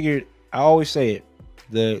always say it.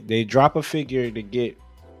 They drop a figure to get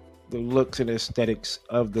the looks and aesthetics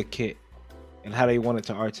of the kit and how they want it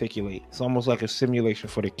to articulate. It's almost like a simulation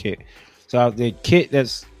for the kit. So the kit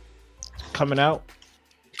that's coming out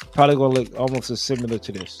probably gonna look almost as similar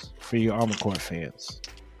to this for your Armored Core fans.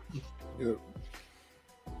 Yep.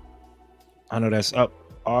 I know that's up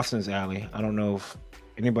Austin's alley. I don't know if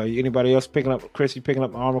anybody else picking up. Chris, you picking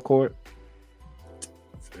up Armored Core?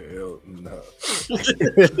 Hell no.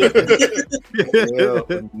 Hell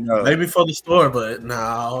no. Maybe for the store, but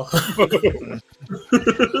no.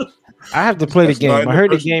 I have to play the game. I heard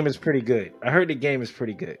the game is pretty good.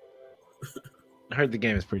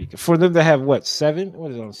 For them to have what, 7?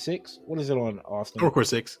 What is it on 6? What is it on Austin? Armored Core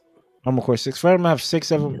 6. Armored Core 6. For them to have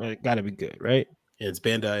 6 of them, it gotta be good, right? Yeah, it's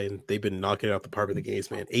Bandai, and they've been knocking it out the park with the games,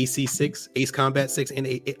 man. AC 6, Ace Combat 6, and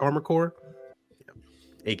Armored Core. Yeah.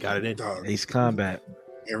 They got it in. Ace Combat.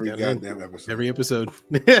 Every goddamn episode. Every episode.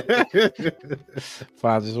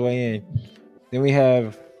 Finds his way in. Then we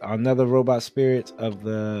have another Robot Spirits of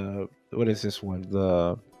the, what is this one?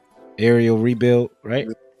 The aerial rebuild, right?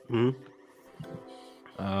 Mm-hmm.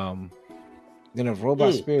 Then a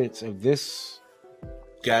Robot Spirits of this.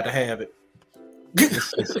 Gotta have it.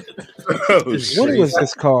 What was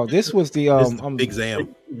this called? This was the Big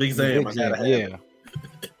Zam. Big Zam. Yeah.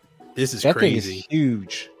 This is that crazy. Thing is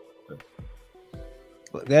huge.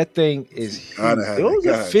 That thing is huge. Those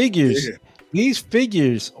are figures. Yeah. These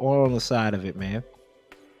figures are on the side of it, man.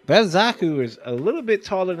 That Zaku is a little bit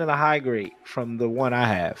taller than a high grade from the one I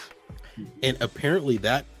have. And apparently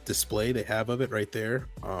that display they have of it right there,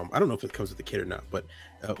 I don't know if it comes with the kit or not, but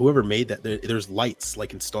whoever made that, there's lights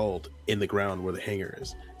like installed in the ground where the hanger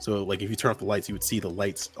is. So like if you turn off the lights, you would see the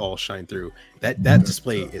lights all shine through. That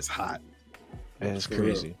display is hot. That is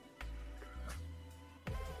crazy.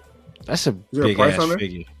 That's a there big a price ass on there?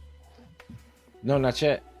 figure. No, not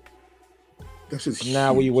yet. That's just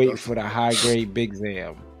Now we huge. waiting for the high grade Big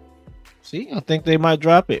Zam. See, I think they might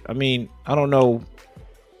drop it. I mean, I don't know.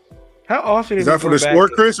 How often Is that for the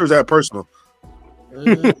sport, Chris, or is that personal?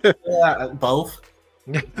 Both.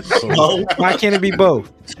 Why can't it be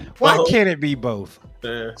both? Why Both. can't it be both?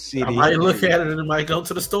 I CD. might look at it and it might go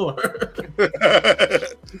to the store.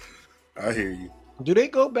 I hear you. Do they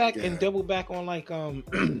go back and Yeah. double back on like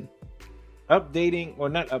updating or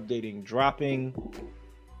not updating, dropping?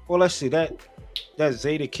 Well, let's see that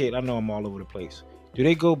Zeta kit. I know I'm all over the place. Do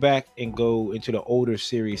they go back and go into the older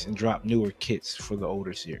series and drop newer kits for the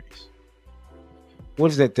older series?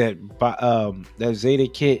 What is that that Zeta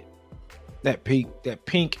kit, that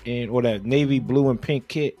pink and or that navy blue and pink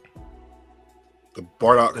kit? The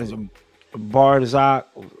Bardock. There's a Barzak.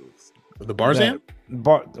 The Barzan?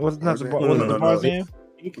 Was it not the Barzan? was it No. the Barzan?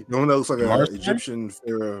 The one that looks like an Barzan? Egyptian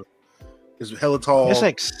pharaoh. It's hella tall. It's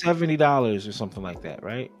like $70 or something like that,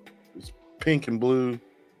 right? Pink and blue.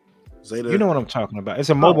 Zeta. You know what I'm talking about. It's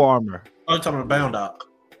a mobile armor. I'm talking about Bound Doc.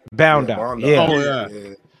 Bound Yeah, out. Bardock. Yeah. Oh,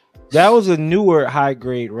 yeah. That was a newer high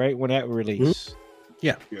grade, right? When that released.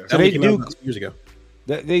 Yeah. Yeah. That So one they came do- out about 2 years ago.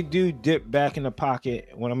 They do dip back in the pocket.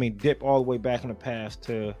 When I mean dip all the way back in the past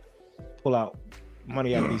to pull out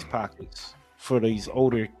money out of these pockets for these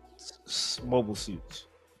older mobile suits.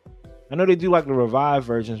 I know they do like the revived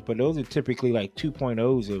versions, but those are typically like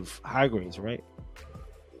 2.0s of high grades, right?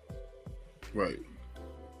 Right.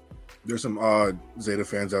 There's some odd Zeta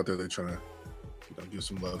fans out there that trying to give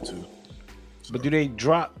some love to. So, But do they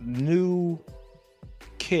drop new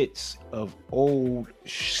kits of old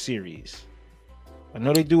series? I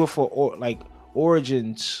know they do it for like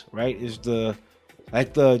Origins, right? Is the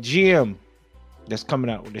GM that's coming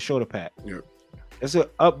out with the shoulder pack. Yeah. It's an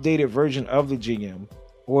updated version of the GM.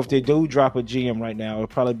 Or if they do drop a GM right now, it'll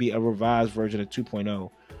probably be a revised version of 2.0.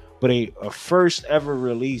 But a first ever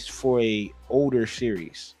release for a older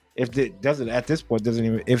series. If it doesn't at this point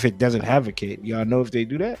if it doesn't have a kit, y'all know if they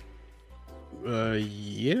do that?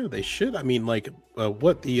 Yeah, they should. I mean, like,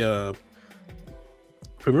 what the if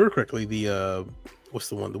I remember correctly, the what's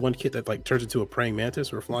the one kit that like turns into a praying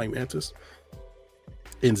mantis or a flying mantis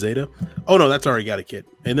in Zeta? Oh no, that's already got a kit.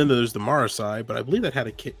 And then there's the Mara side, but I believe that had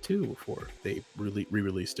a kit too before they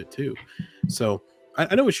re-released it too. So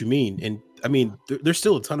I know what you mean, and I mean there's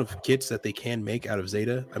still a ton of kits that they can make out of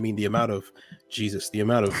Zeta. I mean the amount of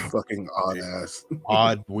fucking odd ass.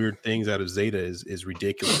 odd weird things out of Zeta is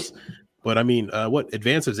ridiculous. But I mean, what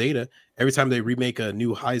Advance of Zeta? Every time they remake a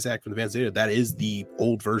new Hyzak from Advance Zeta, that is the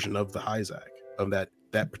old version of the Hyzak of that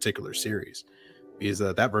particular series, because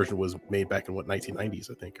that version was made back in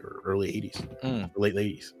 1990s, I think, or early 80s, or late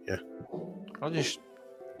 80s. Yeah, I'll just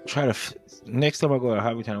try to next time I go to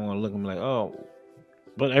Hobby Town, I want to look and be like, oh,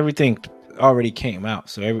 but everything already came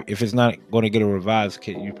out, so if it's not going to get a revised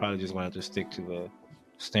kit, you probably just want to stick to the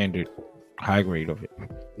standard high grade of it.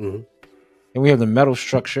 Mhm. And we have the metal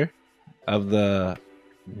structure of the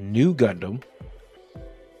new Gundam,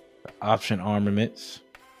 the option armaments,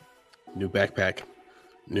 new backpack,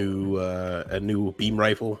 a new beam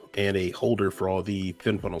rifle, and a holder for all the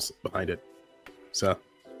fin funnels behind it. So,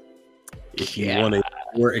 if you want a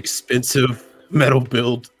more expensive metal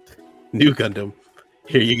build new Gundam,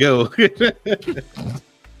 here you go.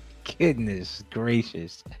 Goodness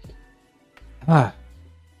gracious. I'm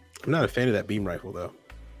not a fan of that beam rifle though.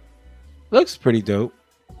 Looks pretty dope.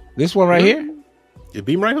 This one right here? The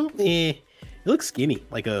beam rifle? It looks skinny,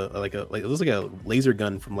 like it looks like a laser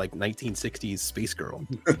gun from like 1960s Space Girl.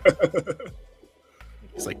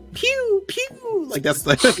 It's like pew pew, like that's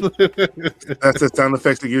That's the sound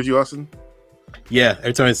effects they gives you, Austin. Yeah,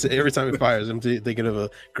 every time it fires, I'm thinking of a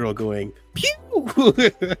girl going pew.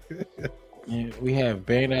 Yeah, we have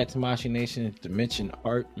Bandai Tamashii Nation Dimension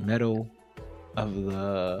Art Metal of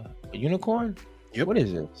the Unicorn. Yep. What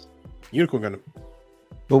is this? Unicorn Gundam.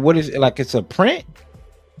 But what is it like? It's a print.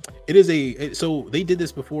 It is so they did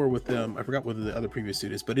this before with I forgot what the other previous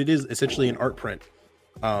suit is, but it is essentially an art print.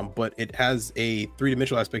 But it has a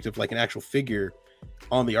three-dimensional aspect of like an actual figure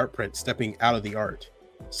on the art print stepping out of the art.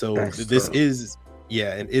 So this is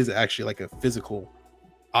actually like a physical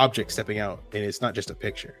object stepping out, and it's not just a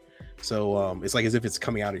picture. So it's like as if it's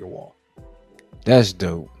coming out of your wall. That's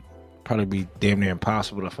dope. Probably be damn near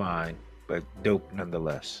impossible to find, but dope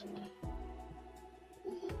nonetheless.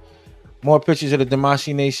 More pictures of the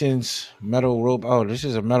Damashi Nation's metal robe. Oh, this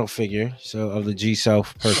is a metal figure. So of the G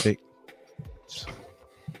Self, perfect.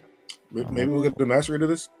 Maybe we'll get the mastery to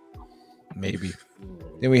this. Maybe.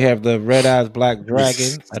 Then we have the Red Eyes Black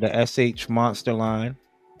Dragon of the SH Monster line.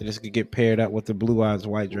 This could get paired up with the Blue Eyes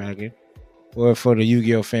White Dragon, or for the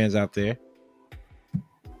Yu-Gi-Oh fans out there.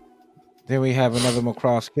 Then we have another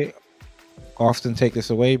Macross kit. Austin, take this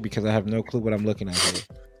away because I have no clue what I'm looking at here.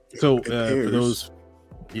 So for those,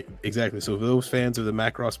 exactly. So for those fans of the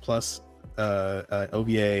Macross Plus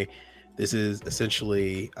OVA, this is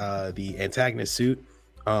essentially the antagonist suit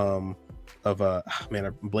of man,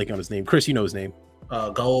 I'm blanking on his name. Chris, you know his name.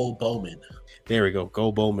 Gold Bowman. There we go.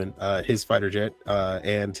 Gold Bowman, his fighter jet,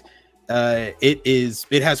 and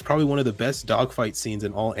it has probably one of the best dogfight scenes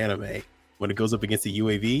in all anime when it goes up against the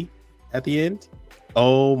UAV at the end.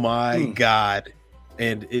 Oh my god!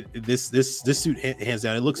 And this suit hands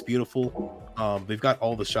down, it looks beautiful. They've got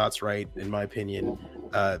all the shots right, in my opinion.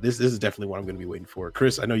 This is definitely what I'm going to be waiting for.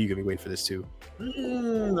 Chris, I know you're going to be waiting for this too.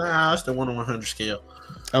 Nah, it's the 1 to 100 scale.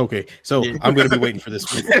 Okay, so I'm going to be waiting for this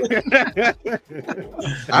one.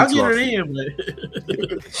 I'll get it in, but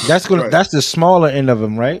that's the smaller end of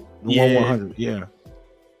them, right? The Yeah. 1/100. Yeah.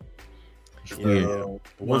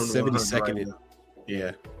 172nd. Right now.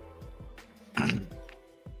 Yeah.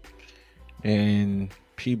 And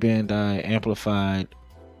P Bandai Amplified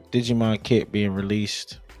Digimon kit being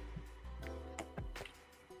released.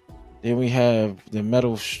 Then we have the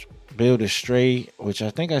metal build of Stray, which I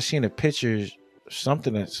think I've seen a picture,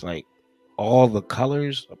 something that's like all the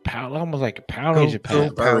colors, almost like a Power Ranger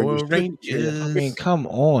pack. Power Rangers. I mean, come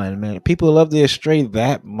on, man. People love the Stray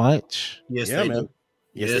that much. Yes, Yeah, they man. do.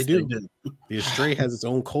 Yes, they do. The Stray has its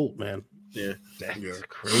own cult, man. Yeah. That's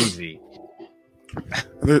crazy.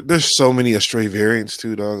 There's so many Astray variants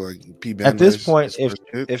too, dog. Like P Bandai. At this point,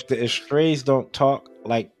 if the Strays don't talk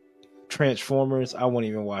like Transformers, I won't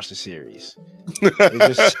even watch the series.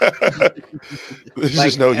 there's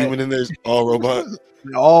just no human in there. It's all robot.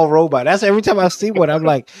 All robot. That's every time I see one, I'm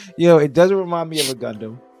like, yo, it doesn't remind me of a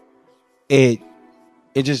Gundam. It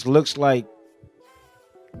just looks like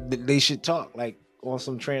they should talk like on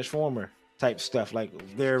some Transformer type stuff. Like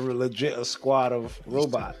they're legit a squad of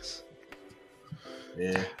robots.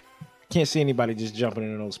 Yeah. Can't see anybody just jumping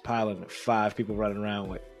in those piling 5 people running around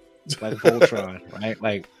with like Voltron, right?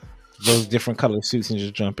 Like those different color suits and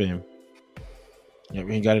just jump in. Yeah,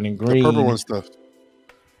 we got it in green. The purple one stuff.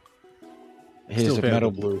 Here's the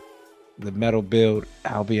metal blue. The metal build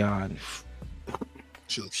Albion.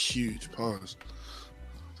 She looks huge. Pause.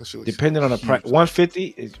 Depending on the price,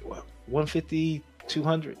 150 is what? 150,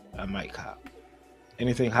 200. I might cop.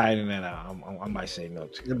 Anything higher than that, I might say no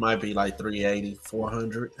to. It might be like 380,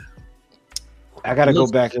 400. I gotta go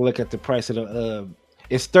back and look at the price of the.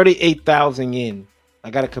 It's 38,000 yen. I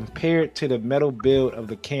gotta compare it to the metal build of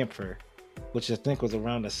the Camphor, which I think was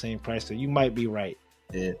around the same price. So you might be right.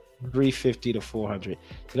 Yeah, 350 to 400.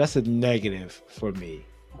 So that's a negative for me.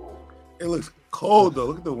 It looks cold though.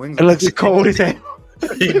 Look at the wings. It looks cold as hell.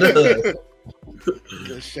 it does.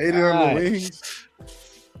 The shading on the wings.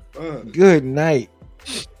 Good night.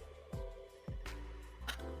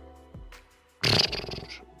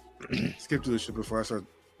 Skip to the shit before I start.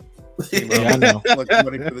 Yeah, I know.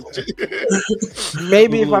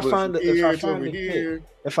 Maybe if I find the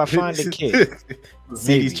kit.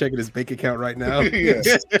 ZD's checking his bank account right now.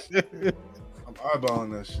 Yes. I'm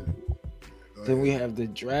eyeballing that shit. Then we have the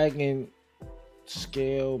dragon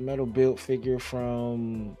scale metal built figure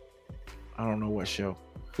from I don't know what show.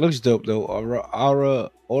 Looks dope though. Aura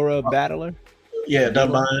Battler. Yeah,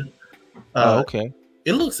 don't mind. Okay.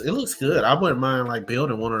 It looks good. I wouldn't mind like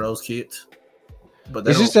building one of those kits. But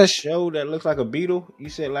is this that show that looks like a beetle? You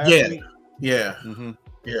said last week. Yeah, Mm-hmm.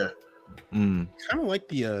 yeah. Kind of like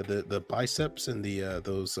the biceps and the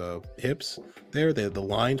those hips there. The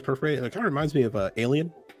lines perforated. It kind of reminds me of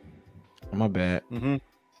Alien. My bad. Mm-hmm.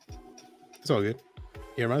 It's all good.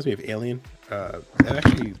 Yeah, it reminds me of Alien. That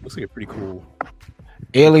actually looks like a pretty cool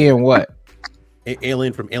Alien what?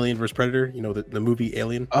 Alien from Alien vs Predator. You know the movie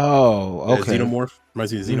Alien. Oh, okay. Xenomorph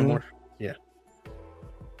reminds me of Xenomorph. Yeah.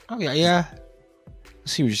 Oh yeah. I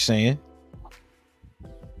see what you're saying.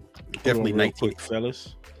 Definitely 19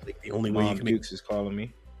 fellas. Like the only way you can Dukes is calling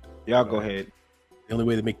me. Y'all go ahead. The only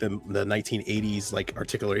way to make the 1980s like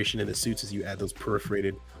articulation in the suits is you add those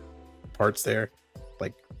perforated parts there,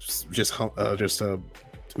 like just to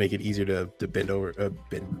make it easier to bend over,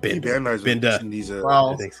 bend. These,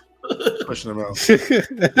 Wow. Thanks. Pushing them out.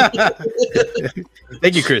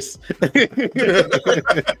 Thank you, Chris. Great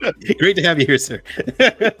to have you here, sir.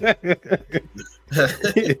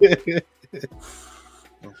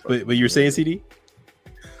 But you were saying, CD?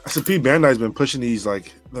 S&P Bandai's been pushing these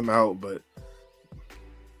like them out, but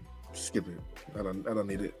skip it. I don't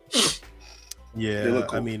need it. Yeah, They look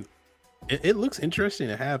cool. I mean, it looks interesting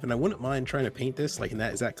to have, and I wouldn't mind trying to paint this like in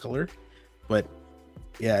that exact color. But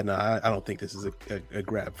yeah, no, I don't think this is a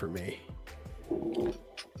grab for me.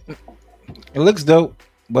 It looks dope,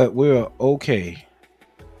 but we're okay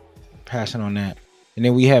passing on that. And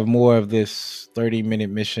then we have more of this 30-minute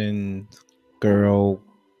mission girl,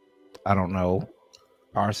 I don't know,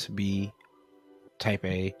 RCB type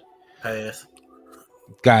A. Pass.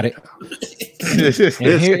 Got it.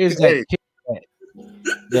 And here is that kid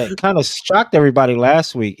that kind of shocked everybody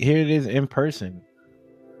last week. Here it is in person.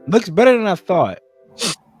 Looks better than I thought.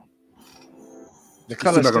 The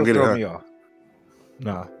color still throw me off.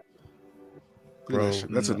 No. Bro,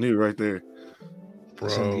 that's a new right there.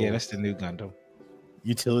 Bro. Yeah, that's the new Gundam.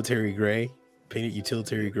 Utilitarian gray, painted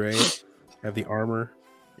utilitarian gray. Have the armor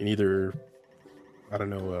in either, I don't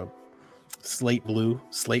know, slate blue,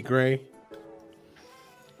 slate gray.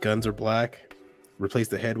 Guns are black. Replace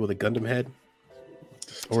the head with a Gundam head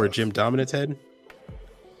or a Jim Dominance head.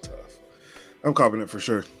 Tough. I'm confident for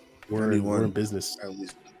sure. We're in business. At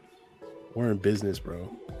least. We're in business, bro.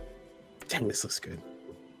 Dang, this looks good.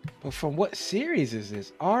 But from what series is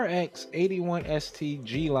this? RX-81ST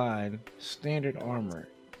G-Line Standard Armor.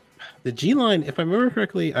 The G-Line, if I remember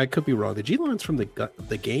correctly, I could be wrong. The G-Line's from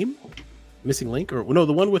the game? Missing Link? Or no,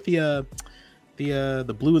 the one with the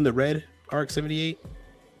blue and the red RX-78?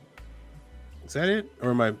 Is that it?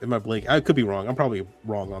 Or am I blank? I could be wrong. I'm probably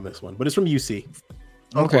wrong on this one, but it's from UC.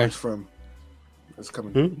 Okay. It's from. It's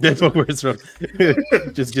coming. That's where it's from.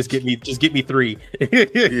 just get me 3.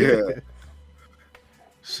 Yeah.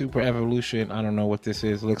 Super Evolution. I don't know what this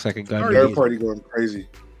is. Looks like a Gundam. Third party going crazy.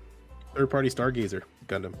 Third party Stargazer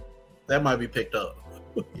Gundam. That might be picked up.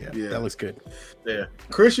 Yeah, that looks good. Yeah.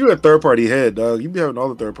 Chris, you a third party head, dog. You be having all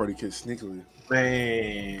the third party kits sneakily.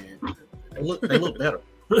 Man. They look better.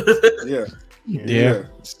 Yeah. Yeah.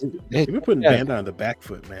 They've been putting Bandai on the back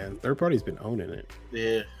foot, man. Third party's been owning it.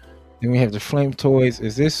 Yeah. Then we have the Flame Toys.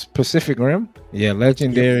 Is this Pacific Rim? Yeah,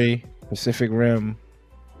 Legendary Pacific Rim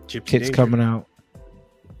Gypsy kits Danger. coming out.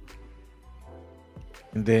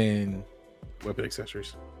 And then Weapon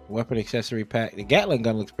accessories. Weapon accessory pack. The Gatling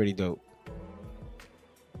gun looks pretty dope.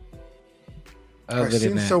 I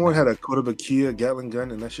seen someone had a Kotobukiya Gatling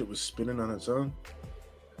gun and that shit was spinning on its own.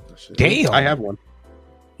 Damn. I have one.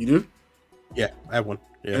 You do? Yeah, I have one.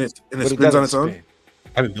 Yeah. And it spins on its own? I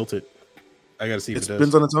haven't built it. I gotta see if it does. It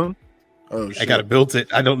spins on its own? Oh shit. I gotta build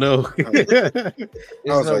it. I don't know. There's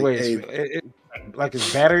no like, way. hey. Like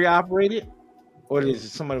it's battery operated? Or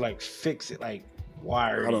does somebody like fix it like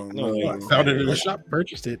wired? I don't know. I found it in the shop,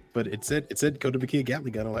 purchased it, but it said Kotobukiya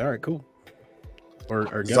Gatling gun. I'm like, all right, cool. Or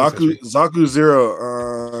Zaku Zero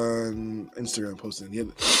on Instagram posting. Yeah,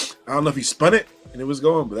 I don't know if he spun it and it was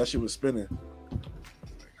going, but that shit was spinning.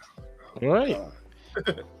 All right.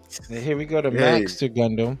 And here we go to Max to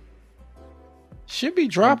Gundam. Should be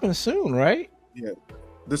dropping soon, right? Yeah,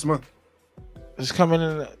 this month. It's coming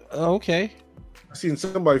in. Oh, okay. I seen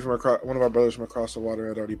somebody from one of our brothers from across the water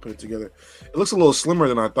had already put it together. It looks a little slimmer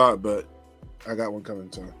than I thought, but I got one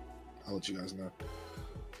coming, so I'll let you guys know.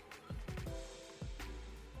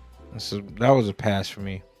 That was a pass for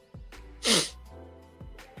me.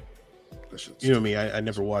 You know me, I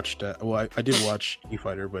never watched. I did watch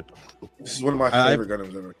E-Fighter, but this is one of my favorite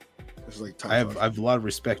Gundams ever. This is like top I have a lot of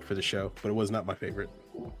respect for the show, but it was not my favorite.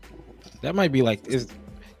 That might be like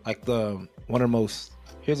the one of the most.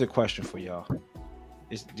 Here's a question for y'all.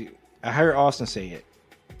 I heard Austin say it.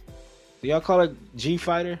 Do y'all call it G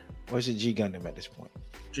Fighter or is it G Gundam at this point?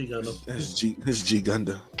 G Gundam. It's G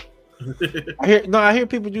Gundam. I hear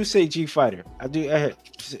people do say G Fighter. I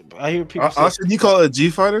hear people. Austin, you call it a G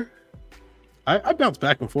Fighter? I bounce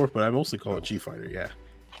back and forth, but I mostly call it G Fighter. Yeah,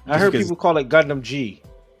 I heard people call it Gundam G.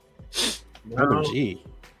 Gundam G.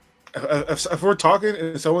 If we're talking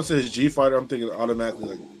and someone says G Fighter, I'm thinking automatically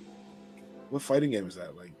like, what fighting game is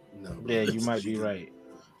that? Like, no. Yeah, you might be right.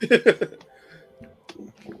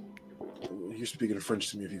 You're speaking of French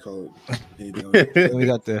to me if you call it anything else. We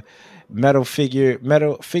got the metal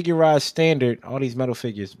figurized standard, all these metal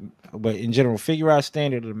figures, but in general, figurized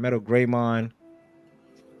standard, the metal Greymon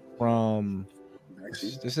from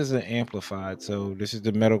this isn't amplified, so this is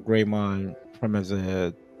the metal Greymon from as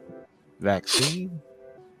a vaccine.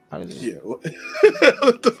 Yeah, what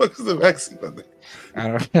the fuck is the vaccine?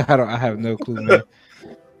 I have no clue, man.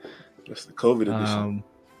 That's the COVID edition,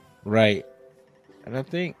 right? And I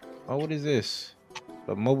think, what is this?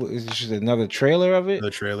 A mobile? Is this just another trailer of it?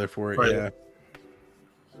 The trailer for it, yeah.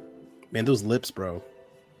 Man, those lips, bro.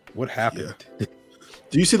 What happened? Yeah.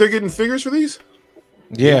 Do you see they're getting figures for these?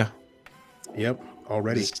 Yeah. Yep.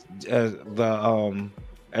 Already. The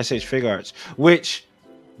SH Fig Arts, which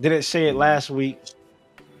didn't say it last week,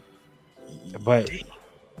 but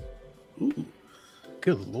Ooh.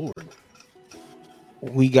 Good Lord.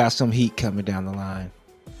 we got some heat coming down the line.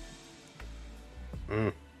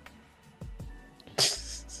 And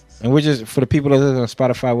we're just, for the people that listen on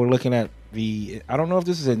Spotify, we're looking at I don't know if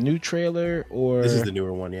this is a new trailer or this is the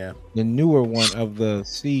newer one, yeah. The newer one of the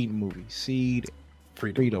Seed movie, Seed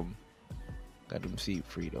Freedom. Got them Seed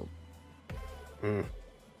Freedom. To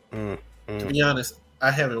be honest, I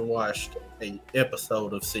haven't watched an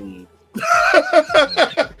episode of Seed.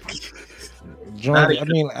 I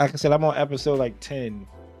mean, like I said, I'm on episode like 10.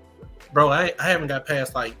 Bro, I haven't got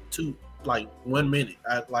past like 1 minute.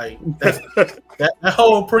 That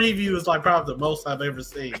whole preview is like probably the most I've ever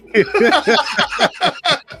seen.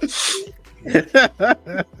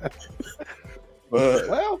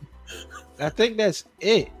 Well, I think that's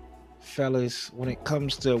it, fellas, when it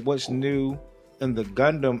comes to what's new in the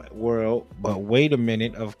Gundam world. But wait a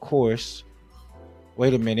minute, of course.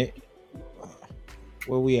 Wait a minute.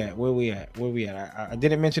 Where we at? I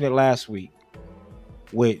didn't mention it last week,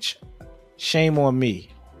 which shame on me.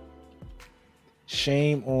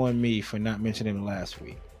 Shame on me for not mentioning it last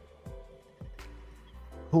week.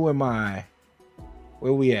 Who am I?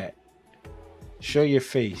 Where we at? Show your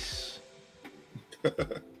face.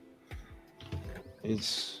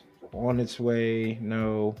 It's on its way.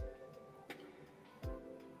 No.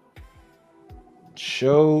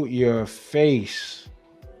 Show your face.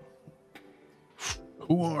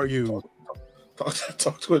 Who are you?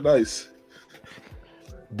 Talk to it nice.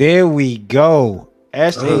 There we go.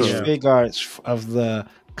 SH Fig Arts of the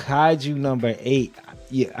Kaiju number 8.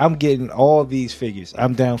 Yeah, I'm getting all these figures.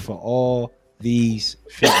 I'm down for all these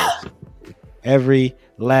figures. Every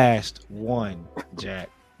last one, Jack.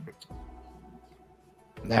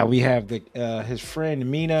 Now we have his friend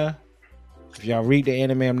Mina. If y'all read the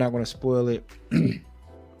anime, I'm not going to spoil it.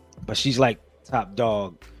 But she's like top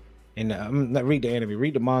dog. And I'm not read the anime,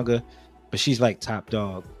 read the manga. But she's like top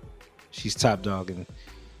dog. She's top dog. And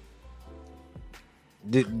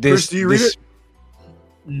Chris, do you read it?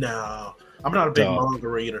 No, I'm not a big manga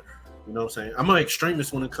reader. You know what I'm saying? I'm an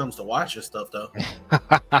extremist when it comes to watching stuff, though.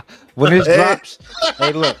 When this drops,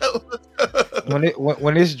 hey, look.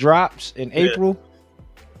 When this drops in April,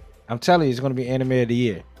 I'm telling you, it's going to be anime of the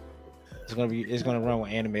year. It's going to run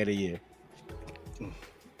with anime of the year.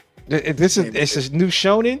 It's a new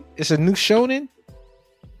shonen. It's a new shonen.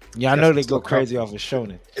 Yeah, I know they go crazy off of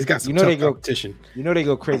shonen. It's got some tough competition. You know they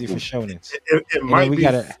go crazy for shonens. It might be.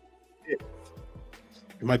 It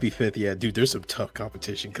might be 5th, yeah, dude. There's some tough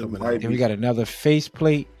competition coming out. And we got another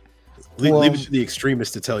faceplate. Leave it to the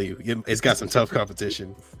extremists to tell you. It's got some tough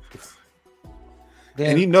competition.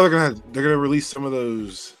 And you know they're gonna release some of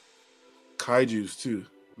those kaijus too.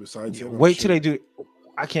 Besides, wait till they do.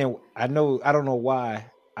 I can't. I know. I don't know why.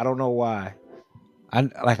 I don't know why.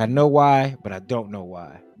 I know why, but I don't know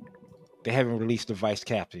why. They haven't released the vice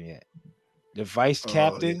captain yet. The vice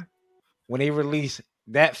captain, when they release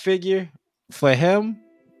that figure for him,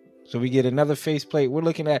 so we get another faceplate. We're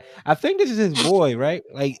looking at. I think this is his boy, right?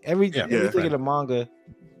 Like everything in the manga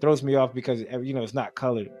throws me off because it's not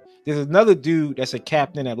colored. There's another dude that's a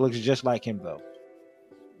captain that looks just like him though.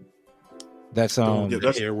 That's that's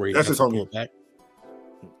his homie. Back.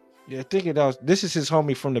 Yeah, I think this is his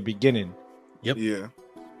homie from the beginning. Yep. Yeah.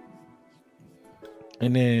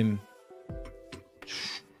 And then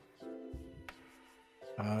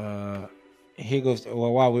here goes.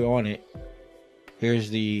 Well, while we're on it, here's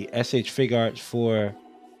the SH Fig Arts for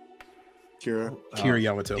Kira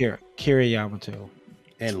Yamato. Kira Yamato.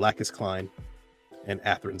 And Lacus Klein. And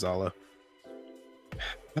Atherin Zala.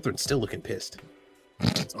 Atherin's still looking pissed.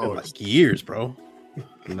 It's been like years, bro.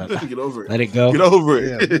 Get over it. Let it go. Get over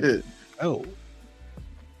it. Yeah. Oh.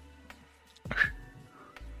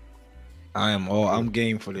 I'm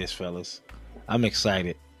game for this, fellas. I'm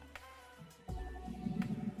excited.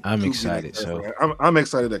 I'm excited. So I'm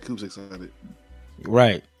excited that Coop's excited.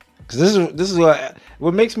 Right. Because this is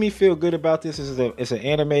what makes me feel good about this is it's an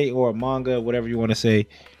anime or a manga, whatever you want to say,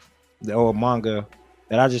 or a manga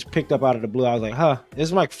that I just picked up out of the blue. I was like, this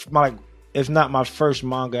is my if not my first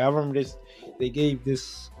manga. I remember this. They gave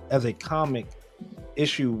this as a comic,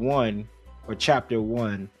 issue 1 or chapter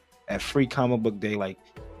 1 at Free Comic Book Day like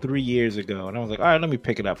 3 years ago, and I was like, all right, let me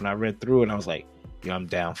pick it up. And I read through it, and I was like, I'm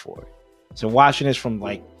down for it. So watching this from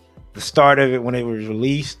like the start of it when it was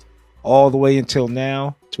released all the way until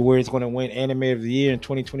now to where it's going to win Anime of the Year in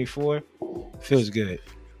 2024 feels good.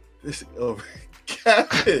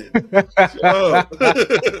 Captain.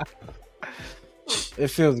 It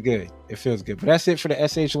feels good. It feels good. But that's it for the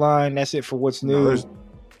SH line. That's it for what's new. No, there's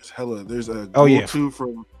hella. There's a Ghoul two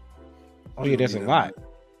from. Oh yeah, there's a lot.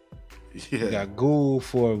 Yeah. You got Ghoul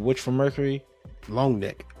for Witch from Mercury. Long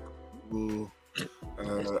neck. Ghoul.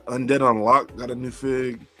 Undead Unlocked got a new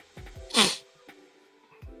fig.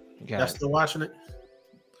 Y'all still watching it?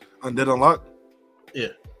 Undead Unlocked? Yeah.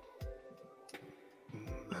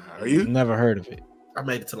 Are you? Never heard of it. I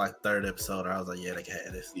made it to like third episode. I was like, yeah, they can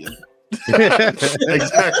have this. Yeah.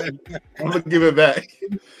 Exactly. I'm gonna give it back.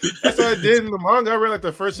 That's what I did in the manga. I read like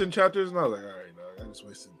the first 10 chapters, and I was like, all right, no, I just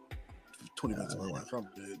wasted 20 minutes of my life. I'm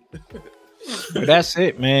good. But that's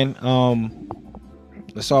it, man.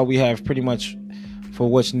 That's all we have pretty much for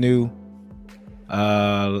what's new.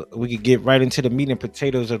 We could get right into the meat and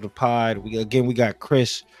potatoes of the pod. We got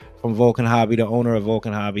Chris from Vulcan Hobby, the owner of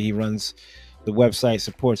Vulcan Hobby. He runs the website,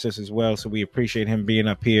 supports us as well, so we appreciate him being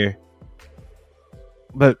up here.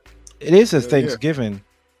 But it is a Thanksgiving.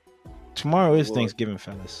 Yeah. Tomorrow is Thanksgiving,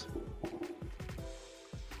 fellas.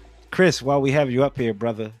 Chris, while we have you up here,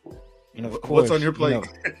 brother, and of course, what's on your plate?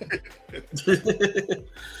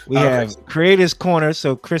 We have Creators Corner.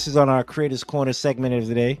 So Chris is on our Creators Corner segment of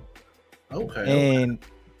the day. Okay. And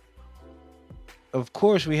of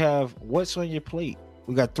course, we have what's on your plate.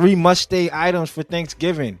 We got 3 must-stay items for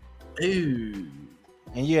Thanksgiving. Ooh.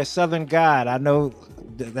 And you're a Southern god. I know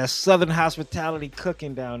that Southern hospitality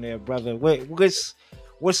cooking down there, brother.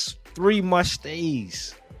 What's 3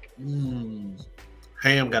 must-stays?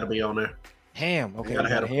 Ham got to be on there. Ham. Okay. Gotta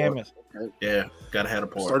have ham. Yeah, gotta have the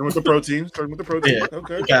pork. Starting with the protein. Yeah,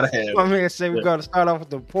 okay. Gotta have. I'm gonna say we gotta start off with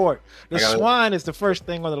the pork. The swine is the first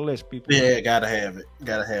thing on the list, people. Yeah, gotta have it.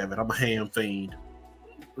 Gotta have it. I'm a ham fiend.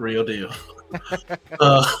 Real deal.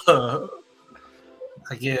 I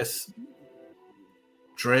guess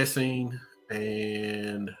dressing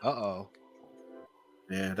and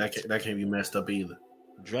yeah, that can't be messed up either.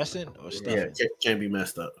 Dressing or stuffing? Yeah, can't be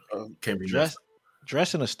messed up. Can't be messed up.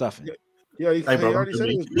 Dressing or stuffing? Yeah, hey, bro, already said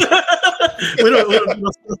it. we don't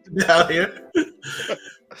do stuffing down here.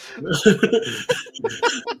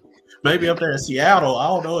 Maybe up there in Seattle, I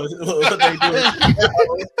don't know what they do.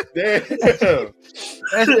 Damn.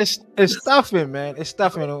 It's stuffing, man. It's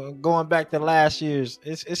stuffing. Going back to last year's,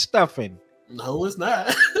 it's stuffing. No, it's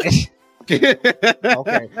not.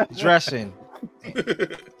 Okay, dressing.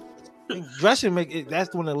 Dressing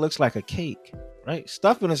that's when it looks like a cake, right?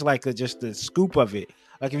 Stuffing is like just the scoop of it.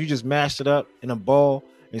 Like if you just mashed it up in a bowl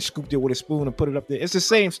and scooped it with a spoon and put it up there, it's the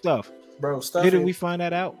same stuff. Bro, stuffing. Didn't we find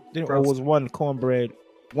that out? Or was one cornbread?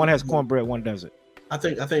 One has cornbread, one doesn't. I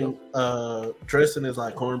think dressing is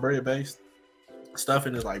like cornbread based.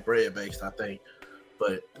 Stuffing is like bread based, I think.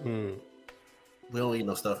 But we don't eat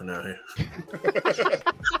no stuffing out here.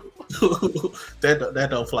 that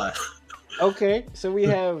don't fly. Okay, so we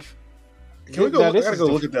have. Can we go? I gotta go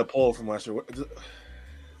look at that poll from last year.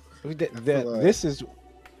 This is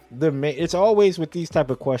the main. It's always with these type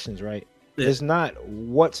of questions, right? Yeah. It's not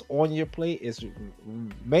what's on your plate. It's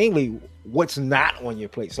mainly what's not on your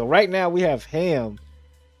plate. So right now we have ham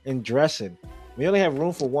and dressing. We only have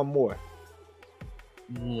room for one more.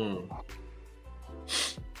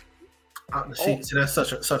 See, that's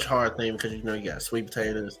such a hard thing because you got sweet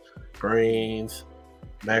potatoes, greens,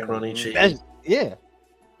 macaroni and cheese. Yeah.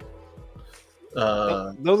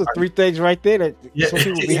 Those are 3 things right there that some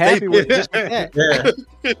people be happy with. Just like that.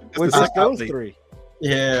 Yeah. With just those 3.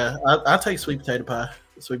 Yeah, I'll take sweet potato pie.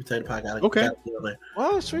 Sweet potato pie gotta be on there.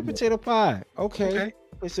 Well, sweet potato pie. Okay.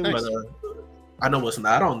 But, I know what's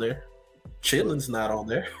not on there. Chitlin's not on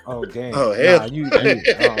there. Oh damn! Oh hell!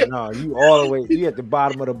 Nah, you all the way. You at the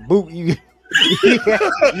bottom of the boot. You eat.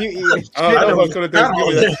 I know what's not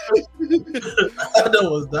on there. I know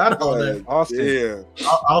what's not on there. Austin,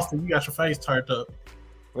 Austin, you got your face turned up.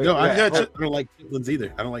 No, I don't like chitlins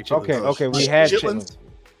either. I don't like chitlins. Okay, we had chitlins.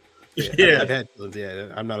 Yeah. I've had chitlins.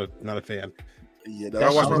 Yeah, I'm not a fan. Yeah,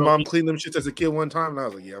 I watched my mom clean them shits as a kid one time, and I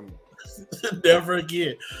was like, I'm never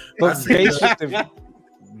again. But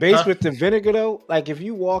based with the vinegar though, like if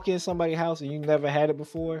you walk in somebody's house and you never had it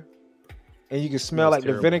before, and you can smell like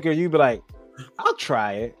terrible. The vinegar, you be like, "I'll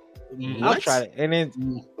try it. I'll try it." And then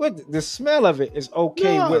with the smell of it is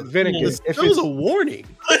okay with vinegar. It was a warning.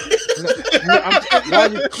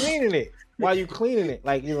 While you cleaning it,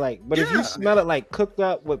 like you're like, but if you smell it like cooked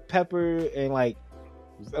up with pepper and like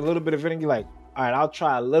a little bit of vinegar, you're like, all right, I'll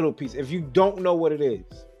try a little piece. If you don't know what it is,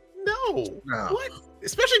 no. What?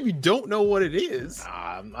 Especially if you don't know what it is.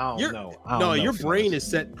 I don't know. Your brain is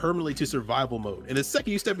set permanently to survival mode, and the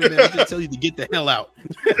second you step in there, it just tells you to get the hell out.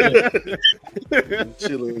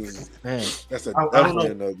 Man, that's a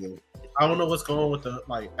I don't know what's going on with the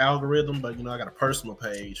algorithm, but I got a personal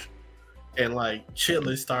page, and like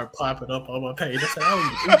chitlins start popping up on my page. I said, I don't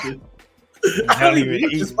even eat this. I Don't don't even even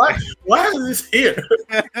eat this. eat Why is this here?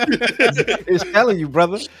 It's telling you,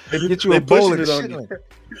 brother. Get you They a bowl of pushing it on you.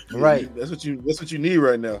 chitlin. Right. That's what you need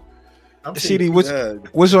right now. I'm CD, seeing-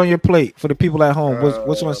 what's on your plate for the people at home?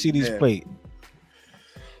 What's on CD's man. plate?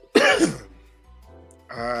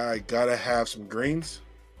 I gotta have some greens.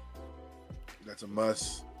 That's a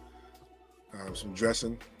must. Some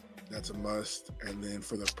dressing. That's a must. And then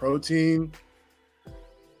for the protein,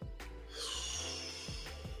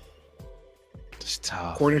 It's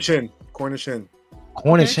tough. Cornish hen. Cornish hen.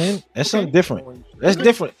 Cornish hen? That's something different. Cornish hen. That's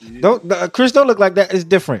different. Yeah. Chris, don't look like that. It's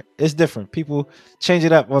different. It's different. People change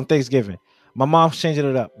it up on Thanksgiving. My mom's changing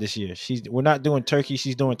it up this year. We're not doing turkey.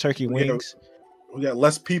 She's doing turkey wings. We got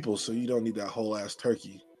less people, so you don't need that whole ass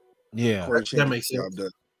turkey. Yeah. Cornish That hen makes job sense.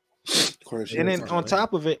 done. Cornish And hen then is on fine.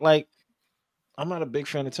 top of it, like, I'm not a big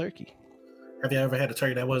fan of turkey. Have you ever had a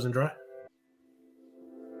turkey that wasn't dry?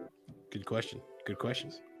 Good question. Good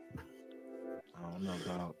questions. I don't know,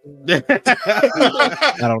 dog.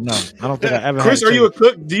 I don't know. I don't think I ever Chris, had are you a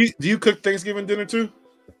cook? Do you cook Thanksgiving dinner too?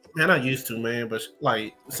 Man, I used to, man, but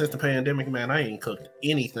like since the pandemic, man, I ain't cooked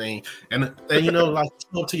anything. And you know, like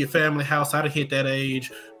go to your family house, I done hit that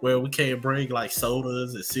age where we can't bring like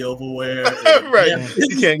sodas and silverware. And, Right. yeah,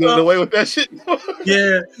 You can't get away with that shit.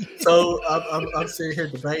 yeah. So I'm sitting here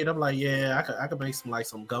debating. I'm like, yeah, I could make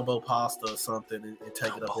some gumbo pasta or something and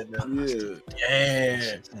take it up in there.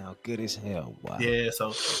 Yeah. Sound good as hell. Wow. Yeah, so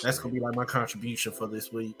that's gonna be like my contribution for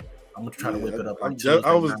this week. I'm gonna try to whip it up. Like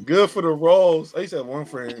I was Tuesday good for the rolls. I used to have one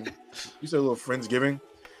friend. We used to have a little Friendsgiving.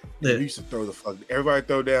 night. We used to throw the fuck. Everybody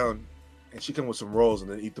throw down, and she come with some rolls and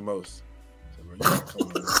then eat the most. So, bro, you gotta come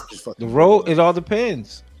on, just fucking The roll, it all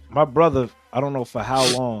depends. My brother, I don't know for how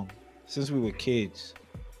long, since we were kids,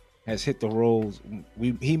 has hit the rolls.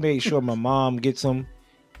 He made sure my mom gets them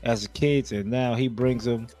as kids, and now he brings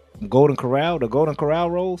them. The Golden Corral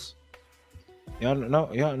rolls. Y'all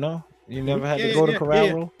know? You never had the Golden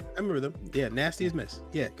Corral roll? I remember them. Yeah, nasty as mess.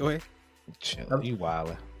 Yeah, go ahead. Chill, you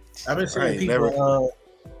wildin'. I've been seeing ain't people.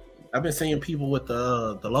 I've been seeing people with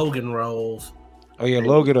the Logan rolls. Oh yeah,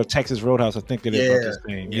 Logan or Texas Roadhouse. I think that is about the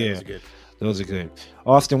same. Yeah, those are good. those are good.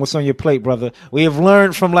 Austin, what's on your plate, brother? We have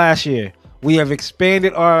learned from last year. We have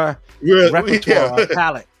expanded our repertoire, our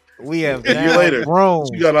palate. We have A year now later. grown.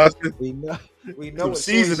 You got Austin. We know Some what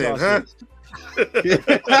seasoning, soy sauce huh?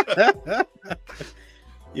 is.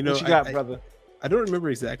 You know, What you got, brother? I don't remember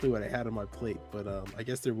exactly what I had on my plate, but I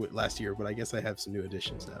guess there were last year, but I guess I have some new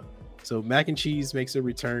additions now. So mac and cheese makes a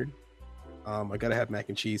return. I gotta have mac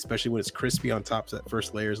and cheese, especially when it's crispy on top. So that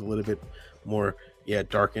first layer is a little bit more,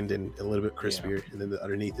 darkened and a little bit crispier, and then the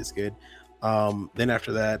underneath is good. Then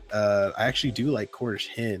after that, I actually do like Cornish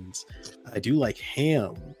hens. I do like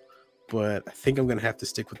ham, but I think I'm gonna have to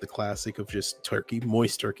stick with the classic of just turkey,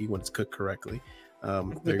 moist turkey when it's cooked correctly. There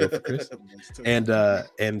you go for Chris.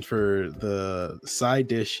 And for the side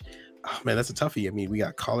dish, oh man, that's a toughie. I mean, we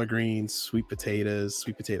got collard greens, sweet potatoes,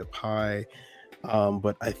 sweet potato pie.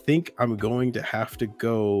 But I think I'm going to have to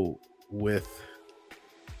go with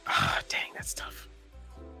dang, that's tough.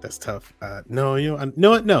 That's tough. No.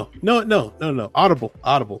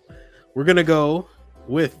 Audible. We're gonna go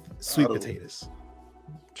with sweet Audible. potatoes.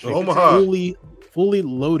 Omaha. Fully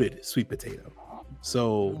loaded sweet potato.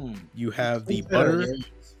 So you have the butter,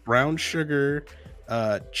 brown sugar,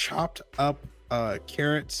 chopped up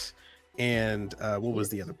carrots, and what was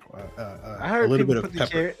the other? I heard a little people bit of put the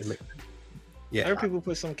pepper. carrots. I Yeah, heard people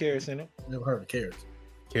put some carrots in it. Never heard of carrots.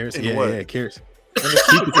 carrots. In Yeah, what? yeah, carrots. And the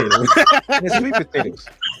sweet potatoes. And the sweet potatoes.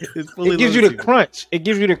 It's fully It gives you loaded the sweet crunch. It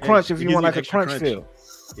gives you the crunch it if you gives want you like a extra crunch crunch. feel.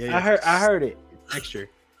 Yeah, I heard it. texture.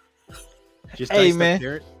 Just Hey, diced up man.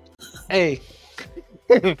 carrot. Hey,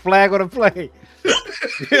 flag on the play.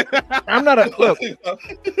 I'm not a look.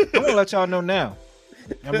 I'm gonna let y'all know now.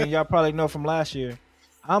 I mean, y'all probably know from last year.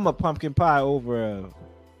 I'm a pumpkin pie over a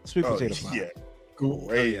sweet potato pie. Yeah, Cool.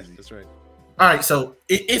 Oh, yeah, crazy. that's right. All right, so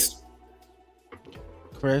it's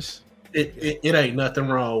Chris. it ain't nothing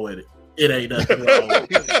wrong with it. It ain't nothing wrong with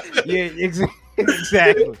it. Yeah,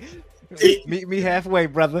 exactly. It- Meet me halfway,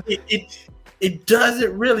 brother. It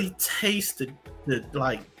doesn't really taste the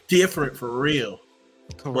like different for real.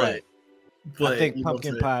 Correct. But I think you know what pumpkin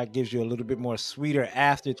I'm saying? pie gives you a little bit more sweeter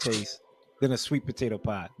aftertaste than a sweet potato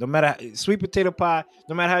pie. No matter sweet potato pie,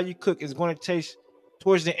 no matter how you cook, it's going to taste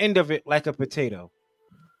towards the end of it like a potato.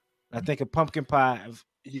 I think a pumpkin pie,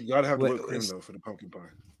 You gotta have the What whipped cream is- though for the pumpkin pie.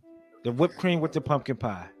 the whipped cream with the pumpkin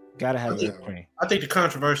pie, gotta have Yeah. whipped cream. I think the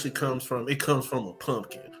controversy comes from a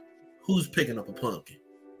pumpkin. Who's picking up a pumpkin?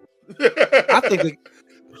 I think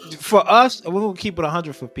For us, we're gonna keep it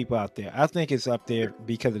 100 for people out there. I think it's up there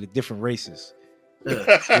because of the different races.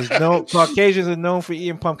 There's no Caucasians are known for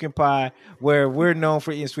eating pumpkin pie, where we're known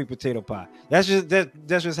for eating sweet potato pie. That's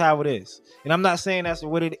just how it is. And I'm not saying that's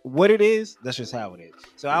what it is. That's just how it is.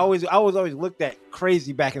 So I was always looked at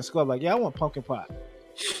crazy back in school. Like, yeah, I want pumpkin pie.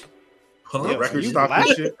 Yeah, record stop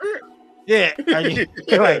this shit. Yeah,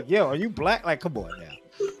 you're like, yo, are you black? Like, come on now.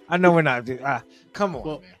 I know we're not. Come on,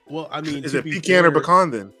 man. Well, I mean, is it pecan or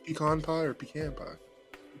pecan then? Pecan pie or pecan pie?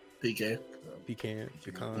 Pecan. Pecan.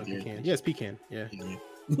 Yeah, it's pecan. Yeah.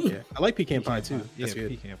 Yeah. I like pecan pie too. That's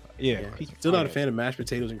good. Pecan pie. Yeah. Still not a fan of mashed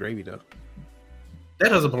potatoes and gravy though. That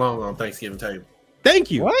doesn't belong on Thanksgiving table.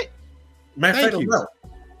 Thank you. What? Mashed potatoes, no.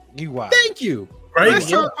 You wild. Thank you. Right? I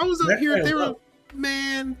was up here. They were,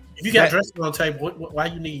 man. If you got dressing on the table, why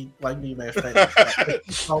you need mashed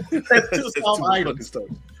potatoes? That's two small items.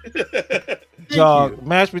 Dog,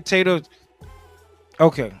 mashed potatoes.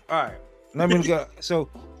 Okay, all right. Let me go. So,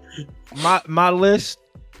 my list.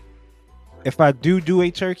 If I do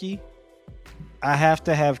a turkey, I have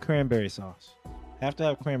to have cranberry sauce.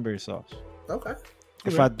 Okay.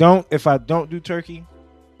 If I don't do turkey,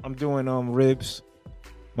 I'm doing ribs.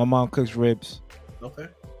 My mom cooks ribs. Okay.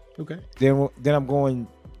 Then I'm going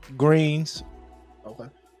greens. Okay.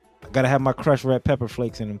 I gotta have my crushed red pepper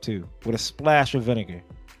flakes in them too, with a splash of vinegar.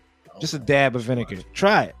 Just a dab of vinegar.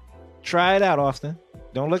 Try it out, Austin.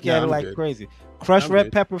 Don't look at it like crazy. Crushed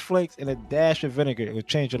red pepper flakes and a dash of vinegar. It will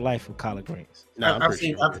change your life with collard greens. No, I've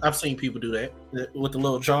seen people do that with the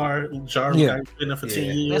little jar. Yeah. Been there for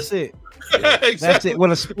 10 years. That's it. That's it.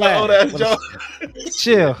 With a splash.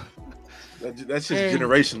 Chill. That's just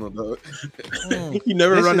generational, though. You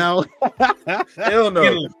never run out. Hell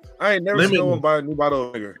no. I ain't never seen no one buy a new bottle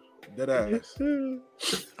of vinegar. Dead ass.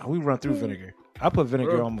 We run through vinegar. I put